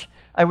 very much,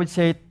 I would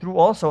say, true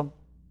also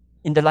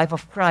in the life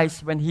of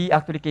Christ when He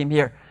actually came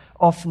here,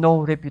 of no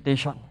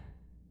reputation.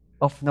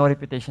 Of no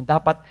reputation.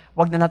 Dapat,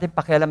 wag na natin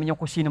pakialamin yung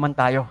kung sino man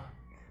tayo.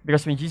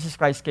 Because when Jesus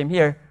Christ came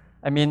here,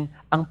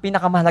 ang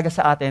pinakamahalaga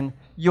sa atin,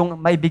 yung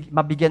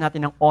mabigyan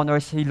natin ng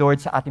honor si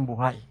Lord sa ating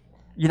buhay.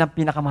 Yun ang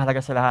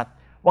pinakamahalaga sa lahat.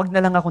 Wag na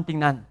lang akong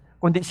tingnan,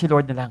 kundi si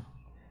Lord na lang.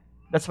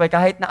 That's why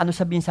kahit na ano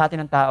sabihin sa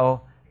atin ng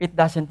tao, it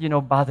doesn't,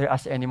 bother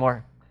us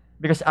anymore.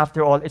 Because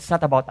after all, it's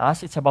not about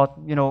us, it's about,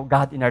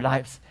 God in our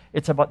lives.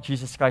 It's about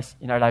Jesus Christ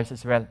in our lives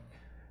as well.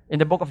 In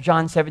the book of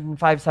John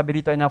 17:5,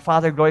 sabi dito, "And now,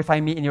 Father, glorify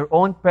me in your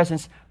own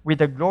presence with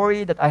the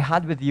glory that I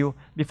had with you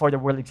before the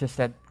world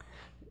existed."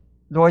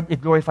 Lord,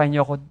 i-glorify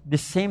niyo ako, the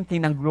same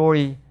thing ng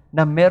glory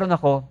na meron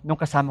ako nung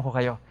kasama ko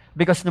kayo.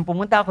 Because nung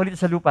pumunta ako dito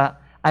sa lupa,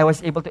 I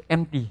was able to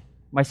empty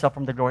myself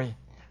from the glory.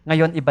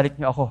 Ngayon, ibalik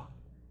niyo ako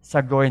sa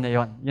glory na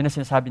yon. Yun ang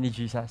sinasabi ni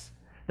Jesus.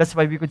 That's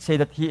why we could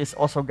say that He is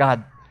also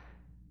God.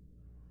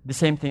 The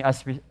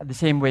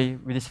same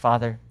way with His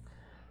Father.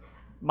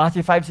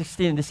 Matthew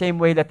 5:16, "The same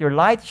way let your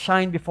light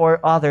shine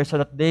before others so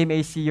that they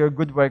may see your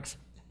good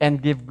works and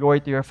give glory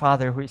to your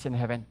Father who is in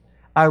heaven."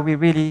 Are we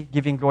really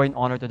giving glory and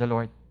honor to the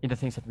Lord in the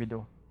things that we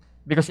do?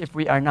 Because if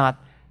we are not,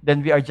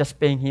 then we are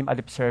just paying Him a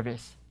lip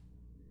service.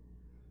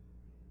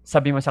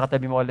 Sabi mo sa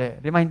katabi mo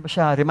ulit,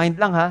 remind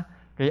lang ha,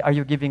 okay, are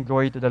you giving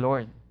glory to the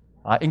Lord?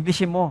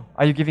 Englishin mo,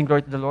 are you giving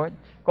glory to the Lord?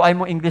 Kung ayaw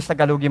mo English,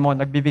 Tagalogin mo,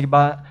 nagbibig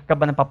ka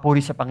ba ng papuri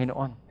sa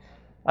Panginoon?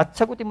 At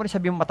sagutin mo rin,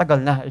 sabi mo,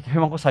 matagal na,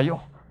 ikiwan ko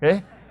sa'yo.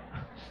 Okay?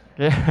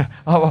 Okay?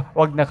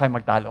 Wag na kayo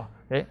magtalo.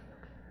 Okay?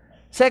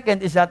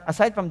 Second is that,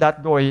 aside from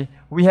that glory,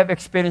 we have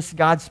experienced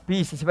God's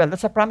peace as well.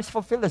 That's a promise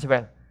fulfilled as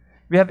well.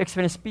 We have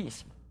experienced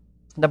peace.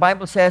 The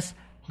Bible says,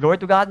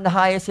 "Glory to God in the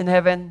highest in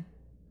heaven,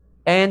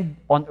 and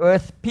on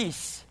earth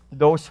peace to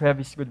those who have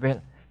His good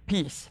will."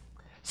 Peace.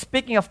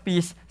 Speaking of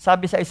peace,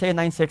 sabi sa Isaiah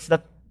 9:6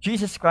 that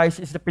Jesus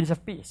Christ is the Prince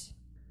of Peace.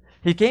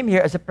 He came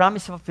here as a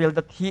promise fulfilled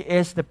that He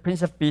is the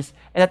Prince of Peace,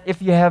 and that if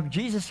you have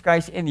Jesus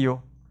Christ in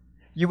you,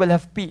 you will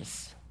have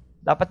peace.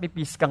 Dapat may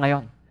peace ka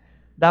ngayon.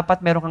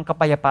 Dapat meron kang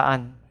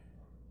kapayapaan.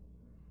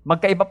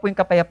 Magkaiba po yung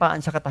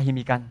kapayapaan sa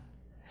katahimikan.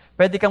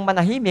 Pwede kang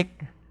manahimik,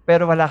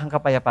 pero wala kang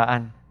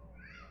kapayapaan.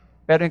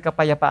 Pero yung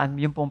kapayapaan,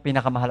 yun po ang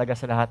pinakamahalaga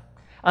sa lahat.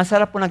 Ang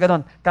sarap po na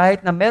ganun.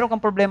 Kahit na meron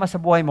kang problema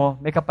sa buhay mo,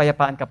 may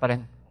kapayapaan ka pa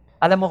rin.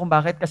 Alam mo kung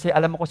bakit? Kasi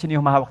alam mo kung sino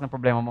yung humahawak ng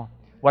problema mo.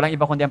 Walang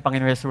iba kundi ang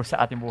Panginoon Jesus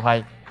sa ating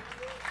buhay.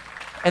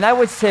 And I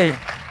would say,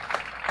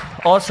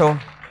 also,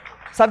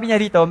 sabi niya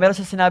rito, meron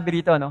siya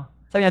sinabi rito, no?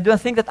 Sabi niya, "Do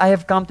not think that I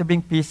have come to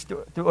bring peace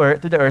to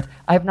the earth.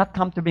 I have not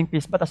come to bring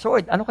peace, but a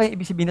sword." Ano kaya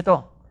ibig sabihin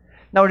nito?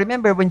 Now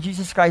remember, when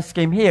Jesus Christ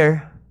came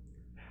here,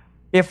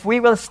 if we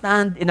will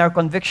stand in our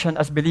conviction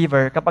as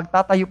believer, kapag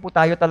tatayo po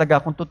tayo talaga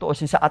kung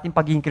tutuusin sa ating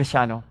pagiging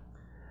Kristiyano,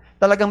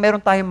 talagang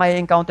meron tayong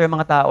may encounter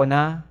mga tao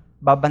na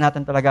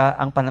babanatan talaga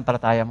ang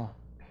pananampalataya mo.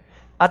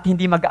 At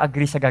hindi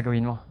mag-agree sa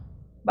gagawin mo.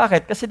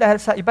 Bakit? Kasi dahil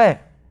sa iba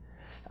eh.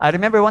 I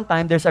remember one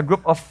time, there's a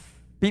group of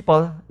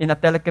people in a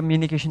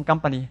telecommunication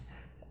company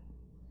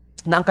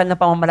na ang kanilang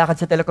pamamalakad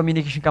sa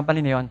telecommunication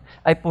company na yun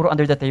ay puro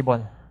under the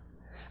table.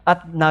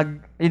 At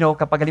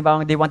kapag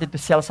halimbawa they wanted to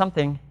sell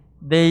something,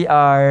 they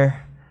are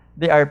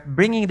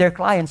bringing their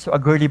clients to a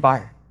girly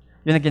bar.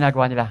 Yun ang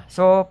ginagawa nila.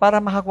 So, para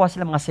makakuha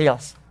sila mga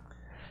sales.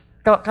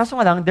 Kaso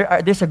nga lang,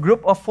 there's a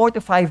group of 4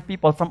 to 5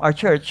 people from our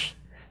church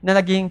na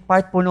naging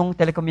part po nung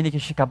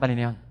telecommunication company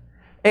na yun.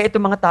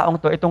 Itong mga taong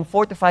to, itong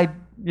 4 to 5,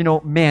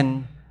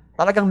 men,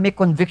 talagang may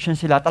conviction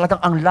sila,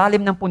 talagang ang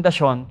lalim ng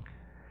pundasyon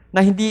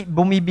na hindi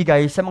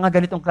bumibigay sa mga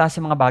ganitong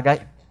klase mga bagay.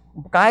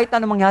 Kahit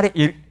ano mangyari,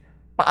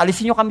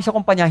 paalisin nyo kami sa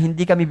kumpanya,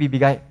 hindi kami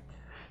bibigay.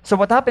 So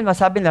what happened was,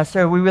 sabi nila,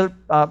 sir, we will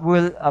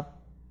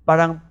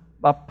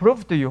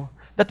prove to you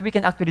that we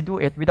can actually do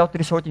it without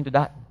resorting to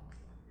that.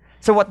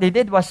 So what they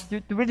did was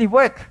to really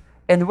work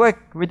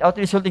without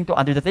resorting to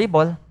under the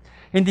table.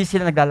 Hindi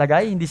sila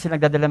naglalagay, hindi sila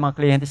nagdadala ng mga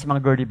kliyente sa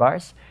mga girly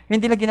bars.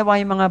 Hindi nila ginawa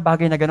yung mga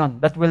bagay na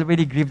ganon that will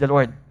really grieve the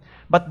Lord.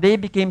 But they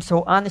became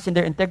so honest in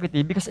their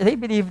integrity because they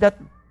believe that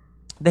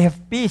they have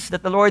peace,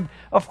 that the Lord,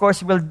 of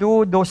course, will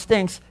do those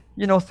things,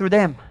 through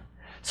them.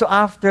 So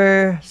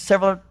after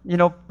several,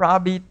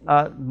 probably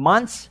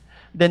months,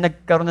 then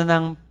nagkaroon na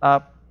ng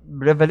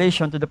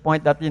revelation to the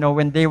point that,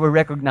 when they were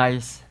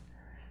recognized,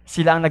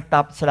 sila ang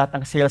nagtap sa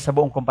lahat ng sales sa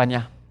buong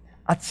kumpanya.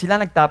 At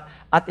sila nagtap,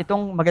 at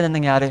itong magandang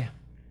nangyari.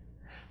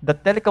 The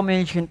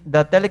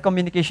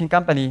telecommunication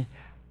company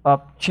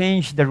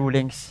changed the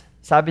rulings.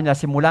 Sabi na,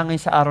 simula ngayon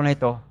sa araw na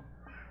ito,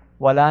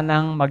 wala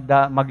nang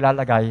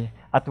maglalagay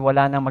at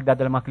wala nang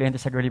magdadala mga kliyente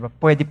sa girly bar.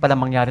 Pwede pala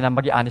mangyari na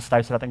mag-i-honest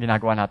tayo sa lahat ng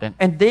ginagawa natin.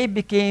 And they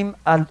became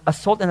a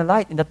salt and a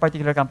light in that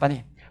particular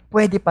company.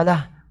 Pwede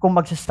pala kung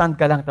magsastand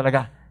ka lang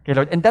talaga kay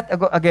Lord. And that,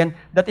 again,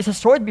 that is a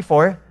sword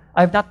before.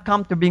 I have not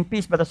come to bring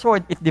peace, but a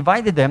sword. It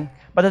divided them,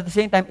 but at the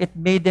same time, it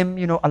made them,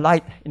 a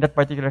light in that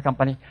particular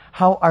company.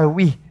 How are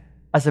we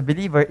as a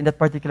believer in that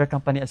particular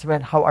company as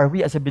well? How are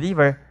we as a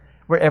believer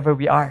wherever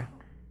we are?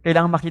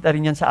 Kailangan makita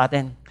rin yan sa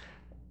atin.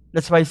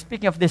 That's why,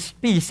 speaking of this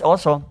peace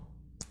also,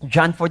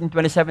 John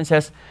 14:27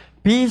 says,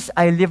 "Peace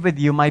I live with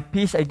you, my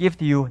peace I give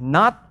to you,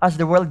 not as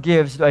the world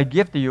gives do I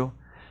give to you.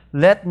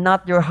 Let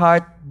not your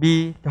hearts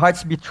be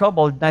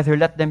troubled, neither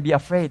let them be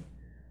afraid."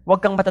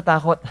 Huwag kang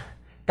matatakot.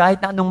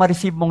 Kahit na anong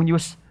ma-receive mong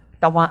news,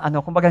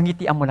 kumbaga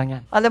ngitian mo lang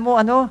yan. Alam mo,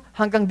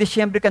 hanggang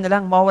Disyembre ka na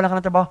lang, mawawala ka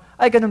ng trabaho.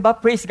 Ay, ganun ba?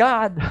 Praise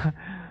God!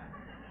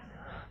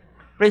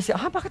 Praise God.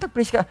 Bakit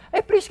praise God?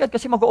 Praise God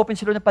kasi mag-open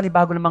sila ng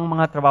panibago ng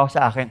mga trabaho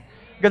sa akin.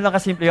 Ganun lang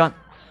kasimple yun.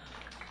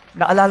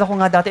 Naalala ko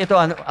nga dati ito,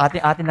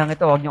 atin lang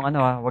ito,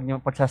 wag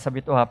niyong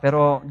pagsasabi ito ha.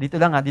 Pero dito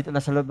lang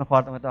sa loob ng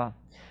kwartong ito.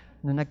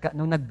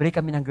 Nung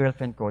nag-break kami ng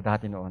girlfriend ko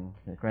dati noon,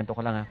 kwento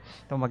ko lang ha.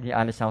 Ito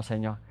mag-i-alis na ako sa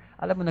inyo.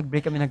 Alam mo,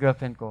 nag-break kami ng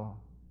girlfriend ko.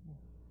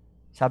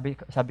 Sabi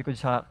ko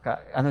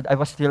I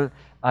was still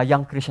a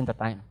young Christian that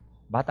time.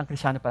 Batang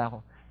Kristiyano pa ako.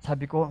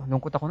 Sabi ko,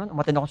 lungkot ako noon,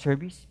 umattend ako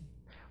service.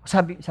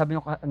 Sabi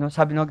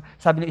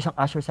ng isang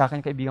usher sa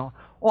akin, kaibigan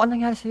ko, anong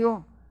nangyari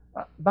sa'yo?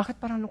 Bakit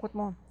parang lungkot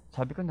mo?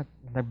 Sabi ko,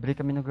 nag-break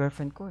kami ng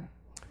girlfriend ko.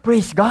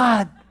 Praise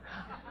God!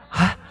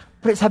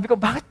 Sabi ko,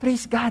 bakit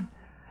praise God?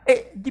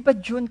 Di ba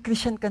June,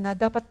 Christian ka na?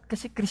 Dapat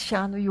kasi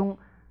Kristiyano yung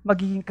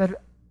magiging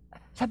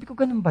Sabi ko,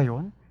 ganun ba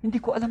yun?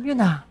 Hindi ko alam yun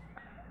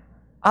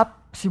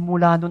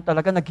simula nun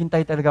talaga,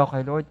 naghintay talaga ako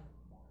kay Lord.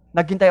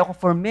 Naghintay ako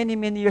for many,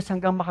 many years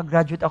hanggang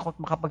makagraduate ako at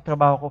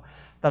makapagtrabaho ko.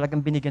 Talagang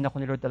binigyan ako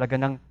ni Lord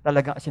talagang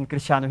as in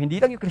Kristiyano. Hindi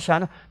lang yung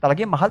Kristiyano,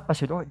 talagang mahal pa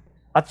si Lord.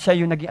 At siya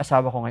yung naging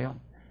asawa ko ngayon.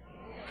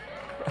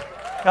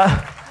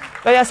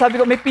 Kaya sabi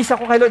ko, may peace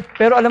ako kay Lord.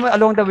 Pero alam mo,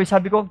 along the way,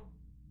 sabi ko,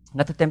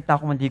 natitempt na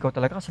ako mandigaw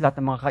talaga kasi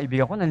lahat ng mga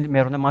kaibigan ko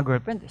meron ng mga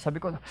girlfriend.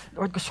 Sabi ko,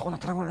 Lord, gusto ko na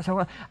talaga ng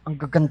asawa. Ang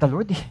gaganda,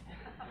 Lord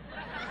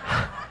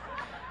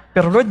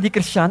Pero Lord, di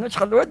Kristiyano.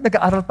 Tsaka Lord,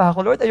 nag-aaral pa ako,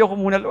 Lord. Ayoko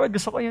muna, Lord.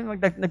 Gusto ko yun,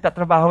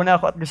 nagtatrabaho na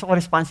ako at gusto ko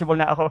responsible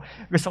na ako.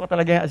 Gusto ko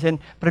talaga, as in,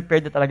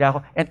 prepared na talaga ako.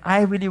 And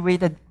I really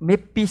waited.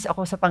 May peace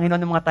ako sa Panginoon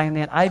ng mga time na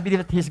yan. I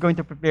believe that He's going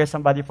to prepare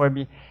somebody for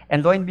me.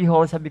 And lo and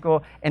behold, sabi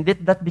ko, and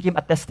that became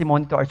a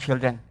testimony to our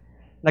children.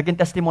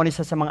 Naging testimony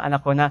sa mga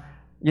anak ko na,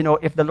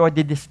 if the Lord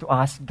did this to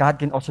us,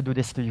 God can also do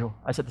this to you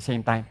at the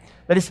same time.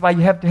 That is why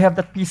you have to have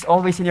that peace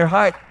always in your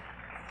heart.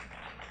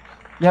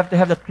 You have to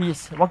have that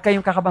peace. Huwag kayong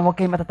kakabahan, huwag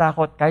kayong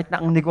matatakot. Kahit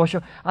na ang negosyo,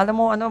 alam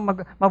mo,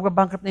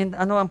 mag-bankrupt na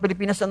ang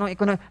Pilipinas,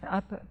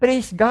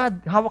 praise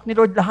God, hawak ni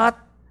Lord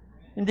lahat.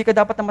 Hindi ka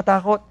dapat na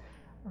matakot.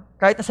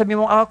 Kahit na sabi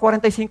mo,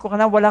 45 ka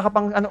na, wala ka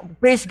pang,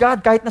 praise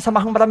God, kahit na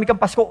samahang marami kang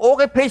Pasko,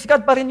 okay, praise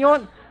God pa rin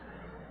yun.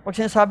 Pag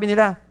sinasabi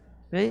nila,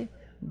 okay,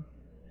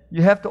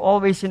 you have to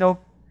always,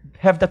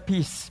 have that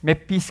peace. May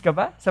peace ka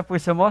ba sa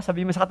puso mo?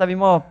 Sabi mo sa katabi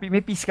mo, may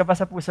peace ka ba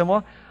sa puso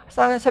mo?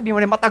 Sabi mo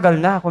na, matagal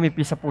na ako may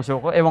peace sa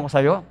puso ko. Ewan ko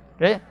sa'yo.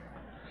 Okay?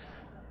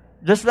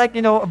 Just like,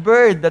 a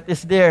bird that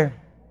is there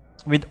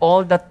with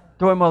all that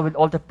turmoil, with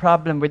all the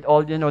problem, with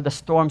all, the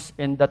storms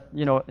in that,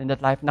 in that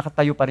life,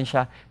 nakatayo pa rin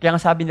siya. Kaya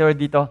nga sabi ni Lord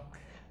dito,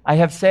 I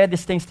have said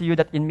these things to you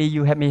that in me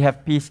you may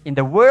have peace. In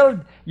the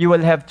world, you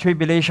will have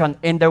tribulation.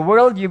 In the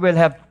world, you will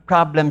have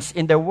problems.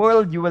 In the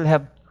world, you will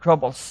have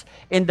troubles.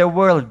 In the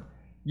world,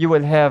 you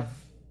will have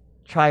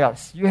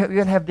trials. You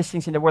will have these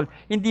things in the world.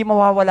 Hindi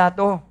mawawala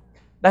to.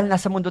 Dahil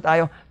nasa mundo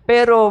tayo.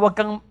 Pero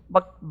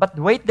but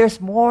wait, there's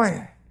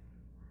more.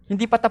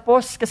 Hindi pa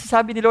tapos. Kasi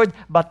sabi ni Lord,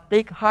 but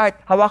take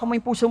heart. Hawakan mo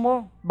yung puso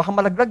mo. Baka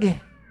malaglag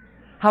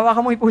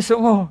Hawakan mo yung puso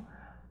mo.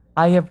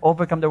 I have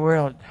overcome the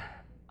world.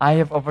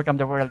 I have overcome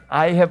the world.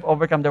 I have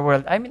overcome the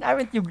world. I mean,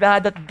 aren't you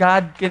glad that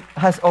God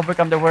has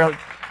overcome the world?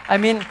 I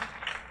mean,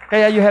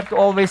 kaya you have to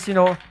always,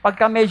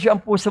 pagka medyo ang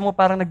puso mo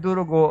parang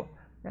nagdurugo,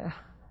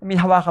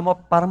 hawakan mo,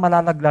 parang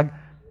malalaglag,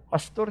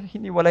 Pastor,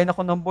 hiniwalay na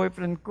ako ng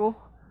boyfriend ko.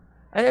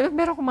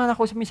 Meron akong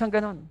nakakausap minsan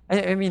ganun.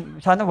 I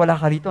mean, sana wala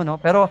ka rito, no?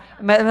 Pero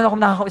meron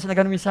akong nakakausap na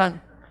ganun minsan.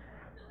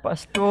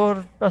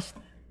 Pastor,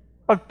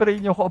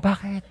 pag-pray niyo ako,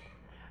 bakit?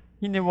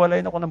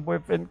 Hiniwalay na ako ng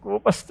boyfriend ko.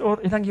 Pastor,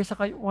 ilang years na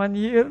kayo? 1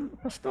 year.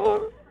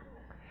 Pastor.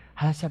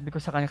 Sabi ko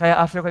sa kanya, kaya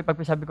after ko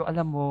ipagsabi ko,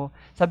 alam mo,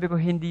 sabi ko,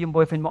 hindi yung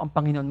boyfriend mo ang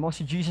Panginoon mo,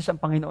 si Jesus ang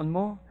Panginoon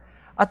mo.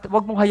 At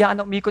huwag mong hayaan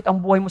na umikot ang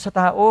buhay mo sa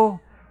tao.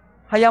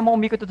 Hayaan mo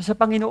umikot ito sa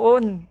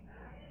Panginoon.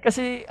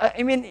 Kasi,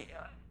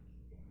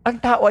 ang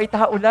tao ay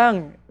tao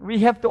lang. We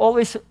have to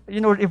always,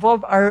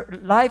 revolve our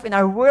life and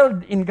our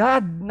world in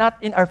God, not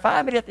in our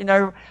family, not in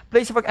our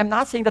place of work. I'm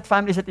not saying that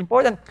family is not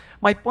important.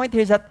 My point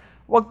here is that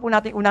huwag po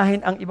natin unahin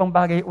ang ibang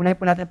bagay, unahin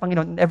po natin ang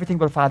Panginoon, and everything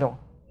will follow.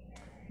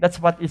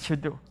 That's what it should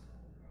do.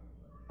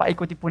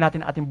 Paikuti po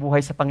natin ang ating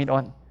buhay sa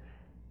Panginoon.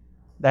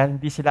 Dahil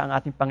hindi sila ang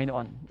ating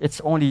Panginoon.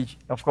 It's only,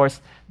 of course,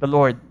 the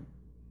Lord.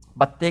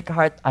 But take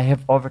heart, I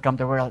have overcome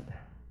the world.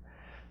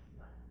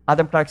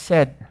 Adam Clark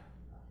said,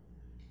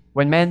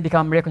 when men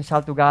become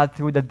reconciled to God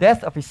through the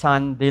death of His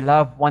Son, they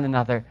love one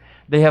another.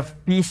 They have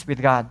peace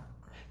with God.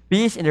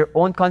 Peace in their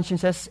own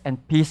consciences and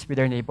peace with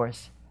their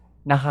neighbors.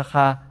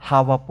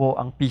 Nakakahawa po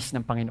ang peace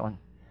ng Panginoon.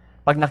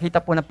 Pag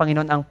nakita po ng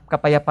Panginoon ang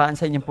kapayapaan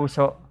sa inyong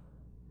puso,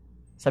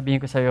 sabihin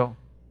ko sa iyo,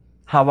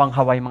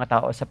 hawang-hawa yung mga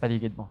tao sa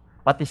paligid mo.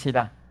 Pati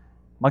sila,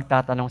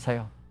 magtatanong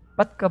sa'yo,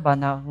 ba't ka ba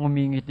na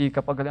ngumingiti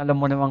kapag alam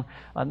mo namang,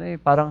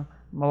 parang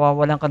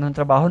mawawalan ka ng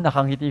trabaho,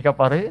 nakangiti ka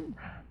pa rin?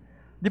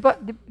 Di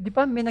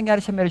ba may nangyari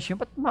sa marriage yun?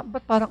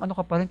 Ba't parang ano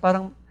ka pa rin?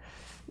 Parang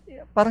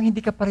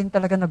hindi ka pa rin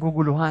talaga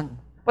naguguluhan.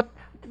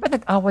 Di ba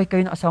nag-away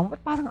kayo ng asawa mo?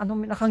 Ba't parang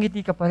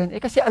nakangiti ka pa rin?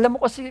 Kasi alam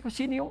mo kasi kung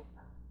sino yung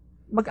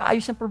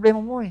mag-aayos ng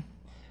problema mo eh.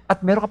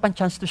 At meron ka pang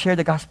chance to share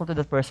the gospel to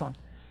that person.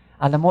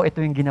 Alam mo, ito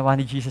yung ginawa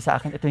ni Jesus sa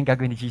akin, ito yung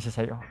gagawin ni Jesus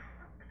sa iyo.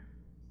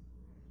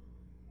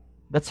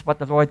 That's what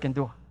the Lord can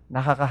do.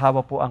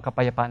 Nakakahawa po ang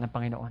kapayapaan ng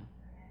Panginoon.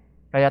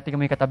 Kaya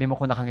tingnan mo yung katabi mo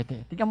kung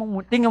nakangiti.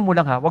 Tingnan mo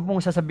lang ha, wag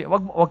mong sasabihin,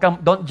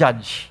 don't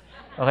judge.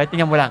 Okay,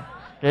 tingnan mo lang.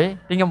 Okay?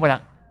 Tingnan mo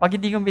lang. Pag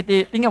hindi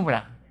ngumiti, tingnan mo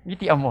lang.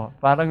 Ngitian mo,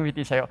 parang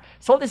ngumiti sa'yo.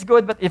 Salt is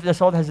good, but if the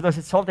salt has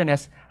lost its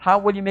saltiness, how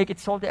will you make it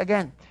salty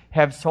again?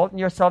 Have salt in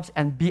yourselves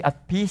and be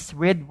at peace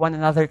with one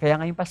another. Kaya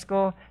ngayong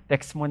Pasko,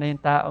 text mo na yung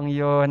taong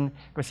yun,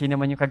 kung sino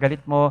man yung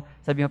kagalit mo,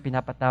 sabi mo,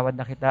 pinapatawad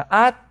na kita.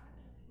 At,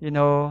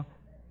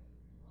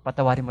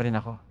 patawarin mo rin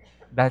ako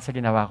dahil sa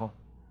ginawa ko.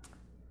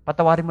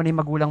 Patawarin mo na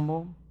yung magulang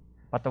mo,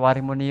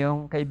 patawarin mo na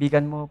yung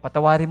kaibigan mo,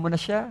 patawarin mo na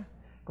siya.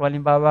 Kung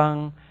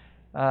halimbawang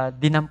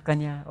dinamp ka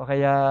niya o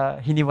kaya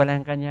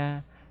hiniwalan ka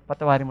niya,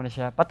 patawarin mo na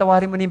siya.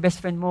 Patawarin mo na yung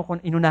best friend mo kung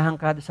inunahan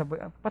ka sa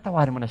buhay.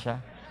 Patawarin mo na siya.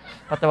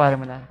 Patawarin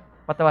mo na.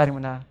 Patawarin mo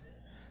na.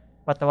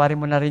 Patawarin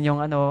mo na rin yung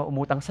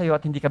umutang sa'yo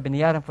at hindi ka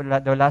binayaran for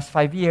the last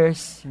 5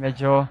 years.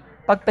 Medyo,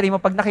 pag-pray mo,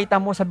 pag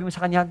nakita mo, sabi mo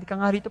sa kanya, hindi ka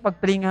nga rito,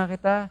 pag-pray nga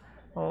kita.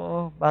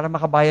 Oo, para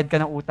makabayad ka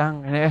ng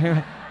utang.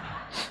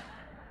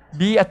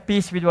 Be at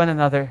peace with one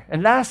another.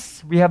 And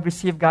last, we have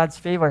received God's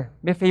favor.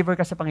 May favor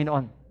ka sa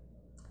Panginoon.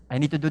 I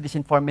need to do this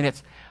in 4 minutes.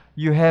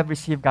 You have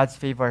received God's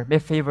favor.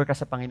 May favor ka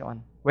sa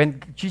Panginoon.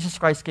 When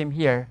Jesus Christ came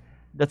here,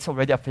 that's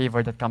already a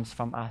favor that comes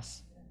from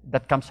us.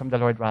 That comes from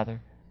the Lord, rather.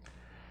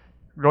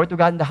 Glory to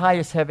God in the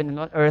highest heaven and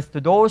on earth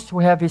to those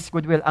who have His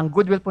goodwill. Ang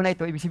goodwill po na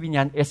ito, ibig sabihin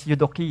yan, is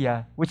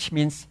eudokia, which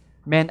means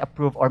men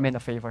approve or men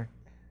of favor.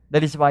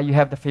 That is why you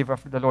have the favor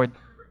of the Lord.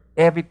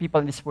 Every people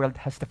in this world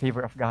has the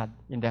favor of God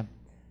in them.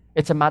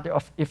 It's a matter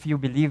of if you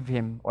believe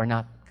Him or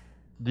not.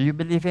 Do you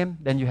believe Him?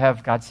 Then you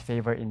have God's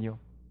favor in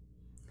you.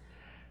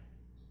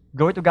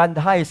 Glory to God in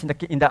the highest in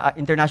the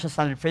International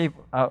Standard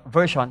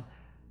Version,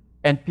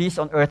 and peace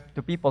on earth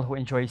to people who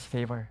enjoy His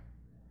favor.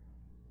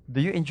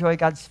 Do you enjoy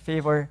God's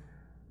favor?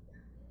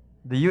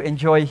 Do you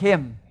enjoy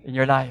Him in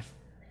your life?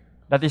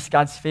 That is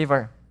God's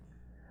favor.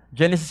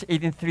 Genesis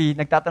 18:3,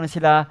 nagtatanong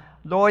sila,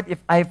 Lord,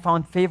 if I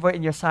found favor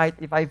in your sight,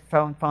 if I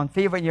found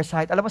favor in your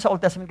sight. Alam mo sa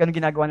Old Testament, ganun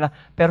ginagawa nila.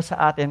 Pero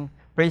sa atin,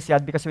 praise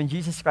God, because when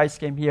Jesus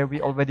Christ came here, we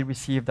already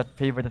received that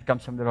favor that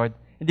comes from the Lord.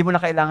 Hindi mo na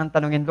kailangan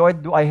tanungin,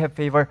 Lord, do I have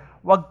favor?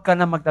 Huwag ka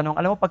na magtanong.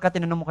 Alam mo, pagka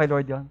tinanong mo kay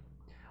Lord yon,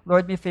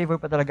 Lord, may favor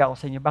pa talaga ako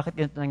sa inyo. Bakit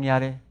ganito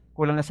nangyari?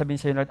 Kulang na sabihin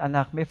sa iyo, Lord,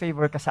 anak, may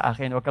favor ka sa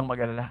akin. Huwag kang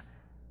mag-alala.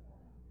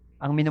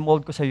 Ang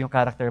minomold ko sa iyo yung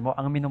character mo.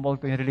 Ang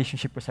minomold ko yung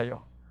relationship ko sa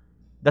iyo.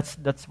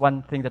 That's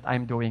one thing that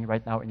I'm doing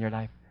right now in your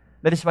life.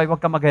 That is why huwag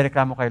kang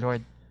magreklamo kay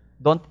Lord.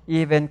 Don't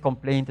even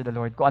complain to the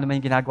Lord kung ano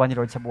man yung ginagawa ni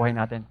Lord sa buhay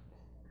natin.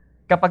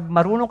 Kapag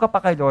marunong ka pa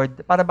kay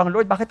Lord, para bang,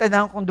 Lord, bakit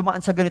kailangan kong dumaan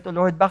sa ganito,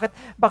 Lord?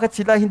 Bakit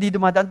sila hindi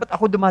dumadaan? Ba't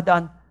ako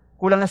dumadaan?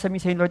 Kulang na sabihin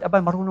sa Lord,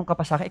 aba, marunong ka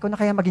pa sa akin. Ikaw na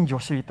kaya maging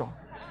Diyos rito.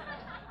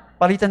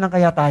 Palitan lang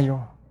kaya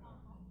tayo.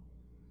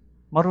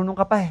 Marunong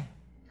ka pa eh.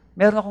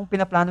 Meron akong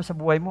pinaplano sa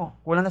buhay mo.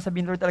 Kulang na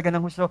sabihin, Lord, talaga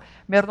ng gusto.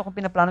 Meron akong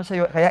pinaplano sa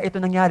iyo, kaya ito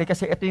nangyari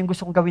kasi ito yung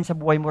gusto kong gawin sa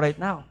buhay mo right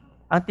now.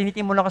 Ang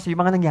tinitingnan mo lang kasi yung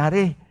mga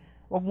nangyari.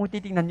 Huwag mo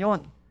titingnan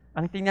yon.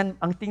 Ang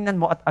tingnan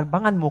mo at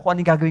abangan mo kung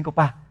anong gagawin ko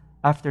pa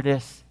after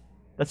this.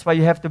 That's why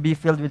you have to be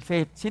filled with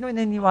faith. Sino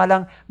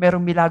naniniwalang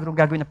merong milagrong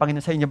gagawin ng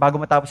Panginoon sa inyo bago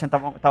matapos ang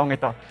taong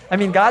ito? I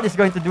mean, God is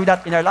going to do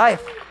that in our life.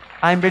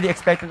 I'm really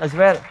expectant as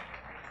well.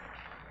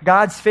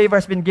 God's favor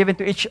has been given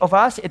to each of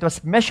us. It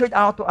was measured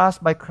out to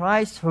us by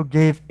Christ who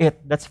gave it.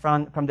 That's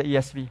from the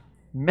ESV.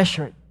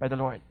 Measured by the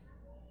Lord.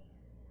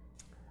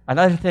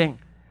 Another thing,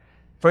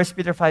 1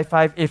 Peter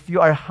 5:5, if you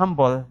are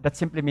humble, that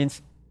simply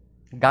means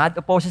God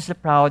opposes the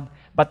proud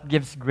but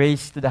gives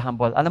grace to the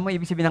humble. Alam mo,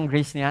 ibig sabihin ng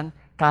grace niyan?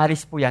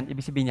 Charis po yan.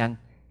 Ibig sabihin yan,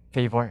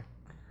 favor.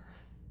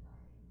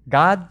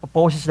 God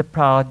opposes the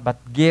proud but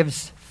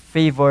gives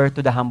favor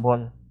to the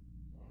humble.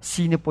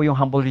 Sino po yung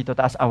humble dito?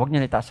 Huwag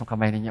niyo na itaas yung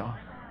kamay ninyo.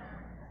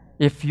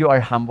 If you are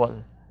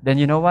humble, then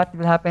you know what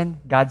will happen?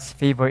 God's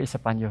favor is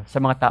upon you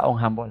sa mga taong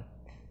humble.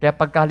 Kaya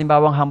pagka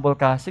halimbawang humble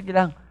ka, sige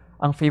lang,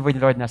 ang favor ni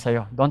Lord na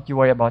sa'yo. Don't you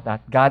worry about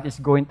that. God is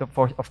going to,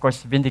 of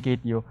course,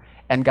 vindicate you.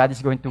 And God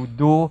is going to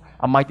do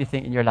a mighty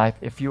thing in your life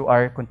if you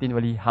are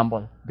continually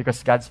humble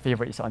because God's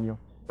favor is on you.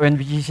 When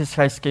Jesus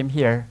Christ came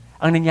here,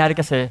 ang nangyari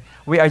kasi,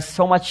 we are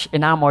so much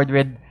enamored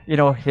with,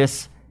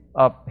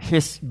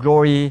 His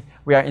glory.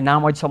 We are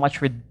enamored so much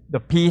with the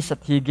peace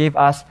that He gave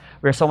us.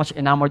 We are so much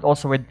enamored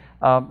also with,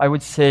 I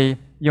would say,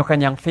 yung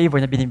kanyang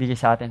favor na binibigay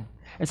sa atin.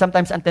 And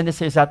sometimes ang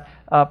tendency is that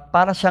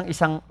para siyang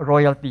isang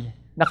royalty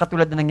na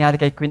katulad na nangyari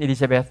kay Queen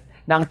Elizabeth,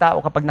 na ang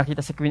tao kapag nakita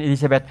si Queen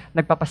Elizabeth,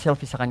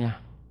 nagpapaselfie sa kanya.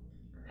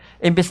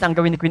 Imbes na ang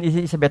gawin ni Queen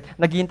Elizabeth,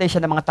 naghihintay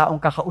siya ng mga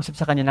taong kakausap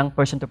sa kanya ng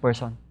person to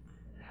person.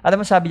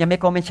 Alam mo, sabi niya, may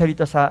comment siya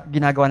rito sa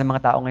ginagawa ng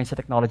mga tao ngayon sa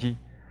technology.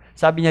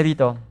 Sabi niya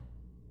rito,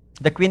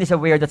 the Queen is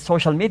aware that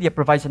social media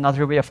provides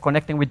another way of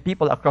connecting with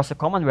people across the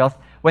Commonwealth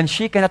when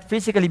she cannot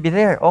physically be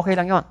there. Okay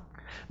lang yun.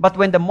 But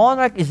when the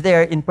monarch is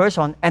there in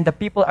person and the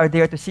people are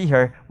there to see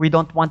her, we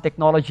don't want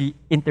technology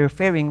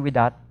interfering with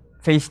that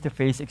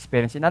face-to-face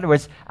experience. In other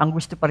words, ang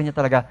gusto pa rin niya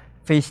talaga,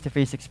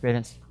 face-to-face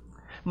experience.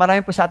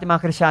 Marami po sa ating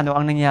mga Kristyano,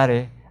 ang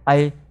nangyari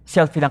ay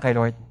selfie lang kay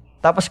Lord.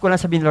 Tapos ko lang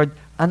sabihin, Lord,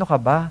 ano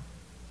ka ba?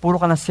 Puro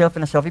ka ng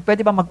selfie.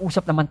 Pwede ba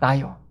mag-usap naman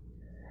tayo?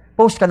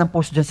 Post ka ng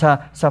post dyan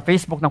sa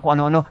Facebook ng kung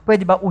ano-ano.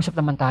 Pwede ba usap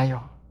naman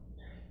tayo?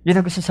 Yun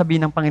ang gusto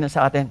sabihin ng Panginoon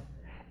sa atin.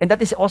 And that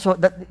is also,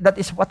 that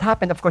is what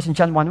happened, of course, in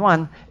John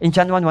 1:1. In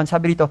John 1:1,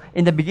 sabi rito,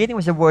 in the beginning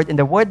was the Word, and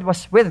the Word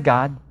was with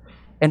God,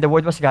 and the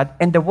Word was God,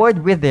 and the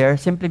word with there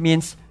simply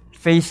means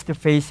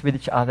face-to-face with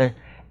each other.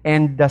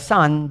 And the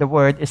Son, the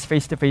Word, is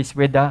face-to-face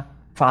with the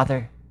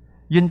Father.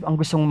 Yun ang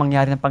gustong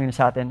mangyari ng Panginoon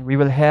sa atin. We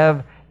will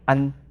have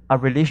a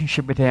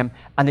relationship with Him,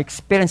 an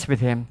experience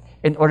with Him,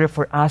 in order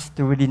for us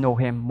to really know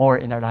Him more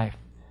in our life.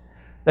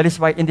 That is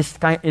why in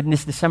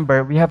this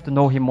December, we have to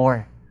know Him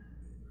more.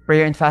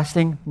 Prayer and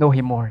fasting, know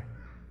Him more.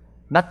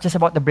 Not just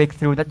about the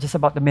breakthrough, not just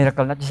about the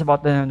miracle, not just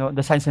about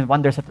the signs and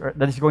wonders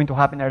that is going to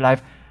happen in our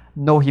life.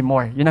 Know Him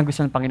more. Yun ang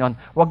gusto ng Panginoon.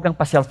 Huwag lang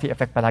pa-selfie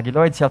effect palagi.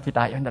 Lord, selfie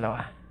tayo, yung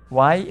dalawa.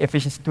 Why?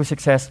 Ephesians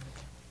 2:6 says,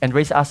 and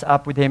raise us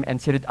up with Him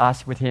and seated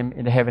us with Him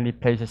in the heavenly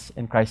places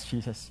in Christ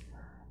Jesus.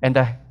 And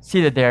the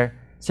seated there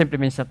simply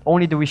means not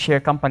only do we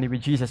share company with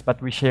Jesus, but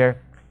we share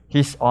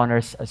His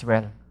honors as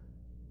well.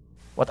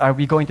 What are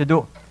we going to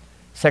do?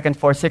 2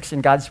 4:6 in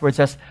God's word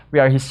says,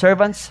 we are His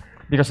servants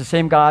because the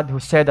same God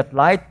who said that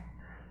light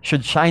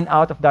should shine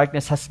out of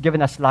darkness has given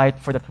us light.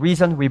 For that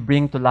reason, we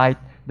bring to light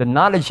the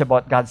knowledge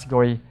about God's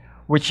glory,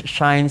 which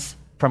shines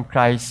from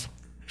Christ's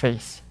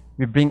face.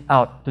 We bring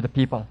out to the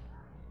people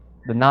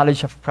the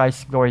knowledge of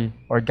Christ's glory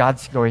or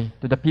God's glory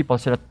to the people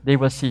so that they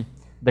will see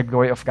the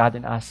glory of God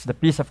in us, the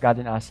peace of God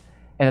in us,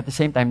 and at the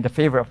same time, the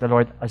favor of the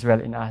Lord as well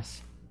in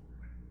us.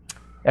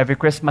 Every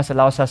Christmas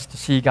allows us to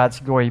see God's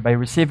glory by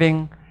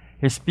receiving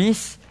His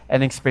peace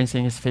and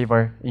experiencing His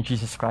favor in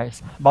Jesus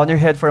Christ. Bow your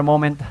head for a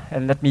moment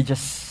and let me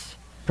just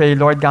pray.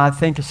 Lord God,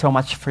 thank you so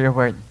much for your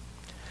word.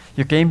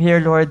 You came here,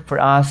 Lord, for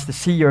us to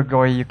see your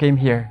glory. You came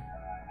here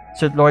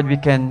so that, Lord, we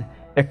can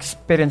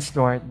experience,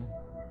 Lord,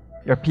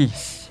 your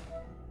peace.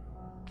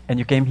 And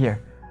you came here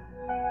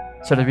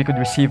so that we could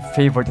receive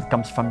favor that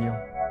comes from you.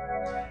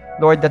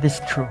 Lord, that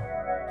is true.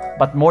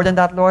 But more than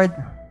that, Lord,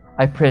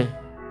 I pray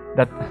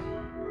that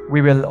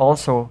we will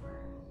also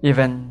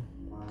even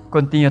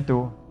continue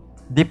to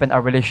deepen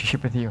our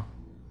relationship with you.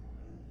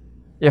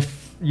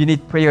 If you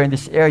need prayer in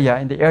this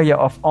area, in the area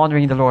of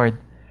honoring the Lord,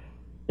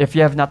 if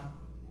you have not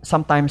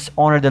sometimes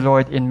honored the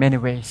Lord in many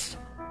ways,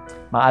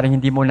 maaaring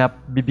hindi mo na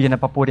bibigyan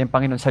ng papuri ang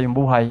Panginoon sa iyong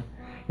buhay,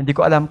 hindi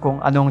ko alam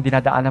kung anong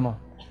dinadaanan mo.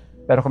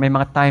 Pero kung may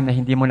mga time na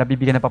hindi mo na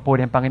bibigyan ng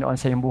papuri ang Panginoon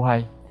sa iyong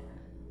buhay,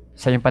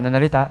 sa iyong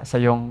pananalita, sa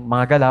iyong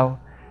mga galaw,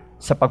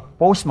 sa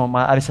pag-post mo,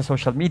 maaari sa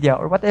social media,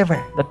 or whatever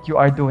that you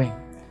are doing,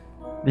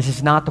 this is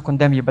not to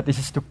condemn you, but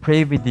this is to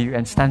pray with you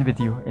and stand with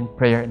you in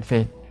prayer and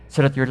faith, so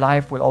that your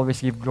life will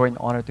always give glory and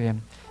honor to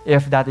Him.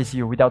 If that is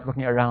you, without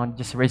looking around,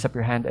 just raise up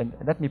your hand and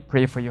let me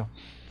pray for you.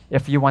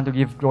 If you want to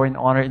give glory and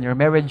honor in your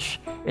marriage,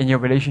 in your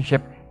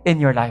relationship, in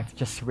your life,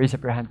 just raise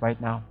up your hand right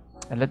now.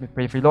 And let me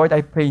pray for you. Lord,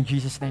 I pray in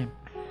Jesus' name.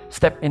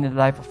 Step in the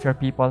life of your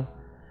people.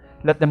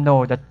 Let them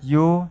know that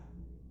you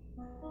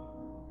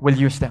will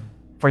use them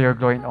for your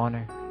glory and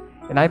honor.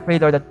 And I pray,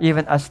 Lord, that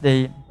even as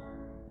they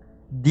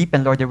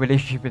deepen, Lord, their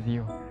relationship with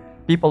you,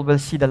 people will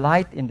see the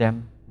light in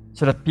them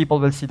so that people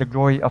will see the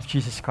glory of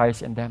Jesus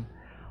Christ in them.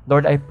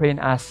 Lord, I pray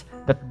and ask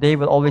that they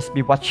will always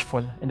be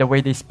watchful in the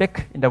way they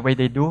speak, in the way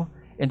they do,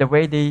 in the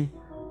way they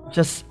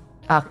just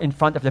act in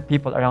front of the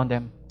people around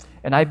them.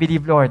 And I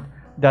believe, Lord,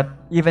 that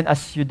even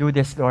as you do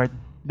this, Lord,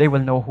 they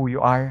will know who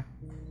you are.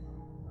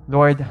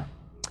 Lord,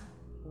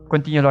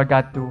 continue, Lord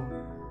God, to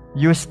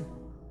use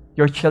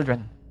your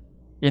children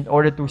in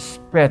order to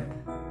spread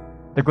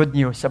the good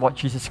news about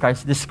Jesus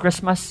Christ. This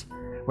Christmas,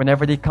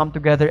 whenever they come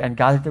together and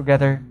gather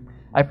together,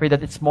 I pray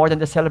that it's more than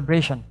the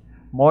celebration,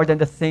 more than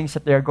the things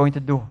that they are going to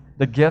do,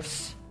 the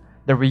gifts,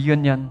 the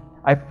reunion.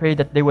 I pray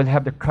that they will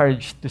have the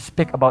courage to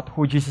speak about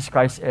who Jesus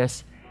Christ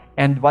is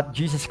and what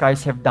Jesus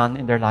Christ have done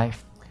in their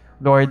life.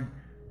 Lord,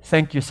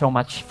 thank you so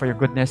much for your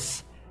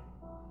goodness.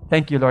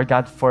 Thank you, Lord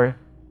God, for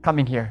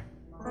coming here,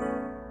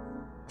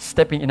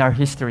 stepping in our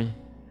history,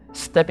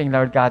 stepping,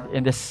 Lord God,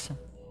 in this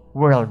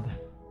world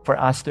for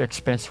us to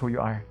experience who you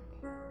are.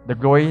 The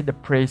glory, the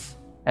praise,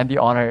 and the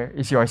honor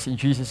is yours. In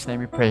Jesus' name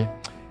we pray.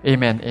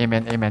 Amen,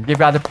 amen, amen. Give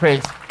God the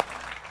praise.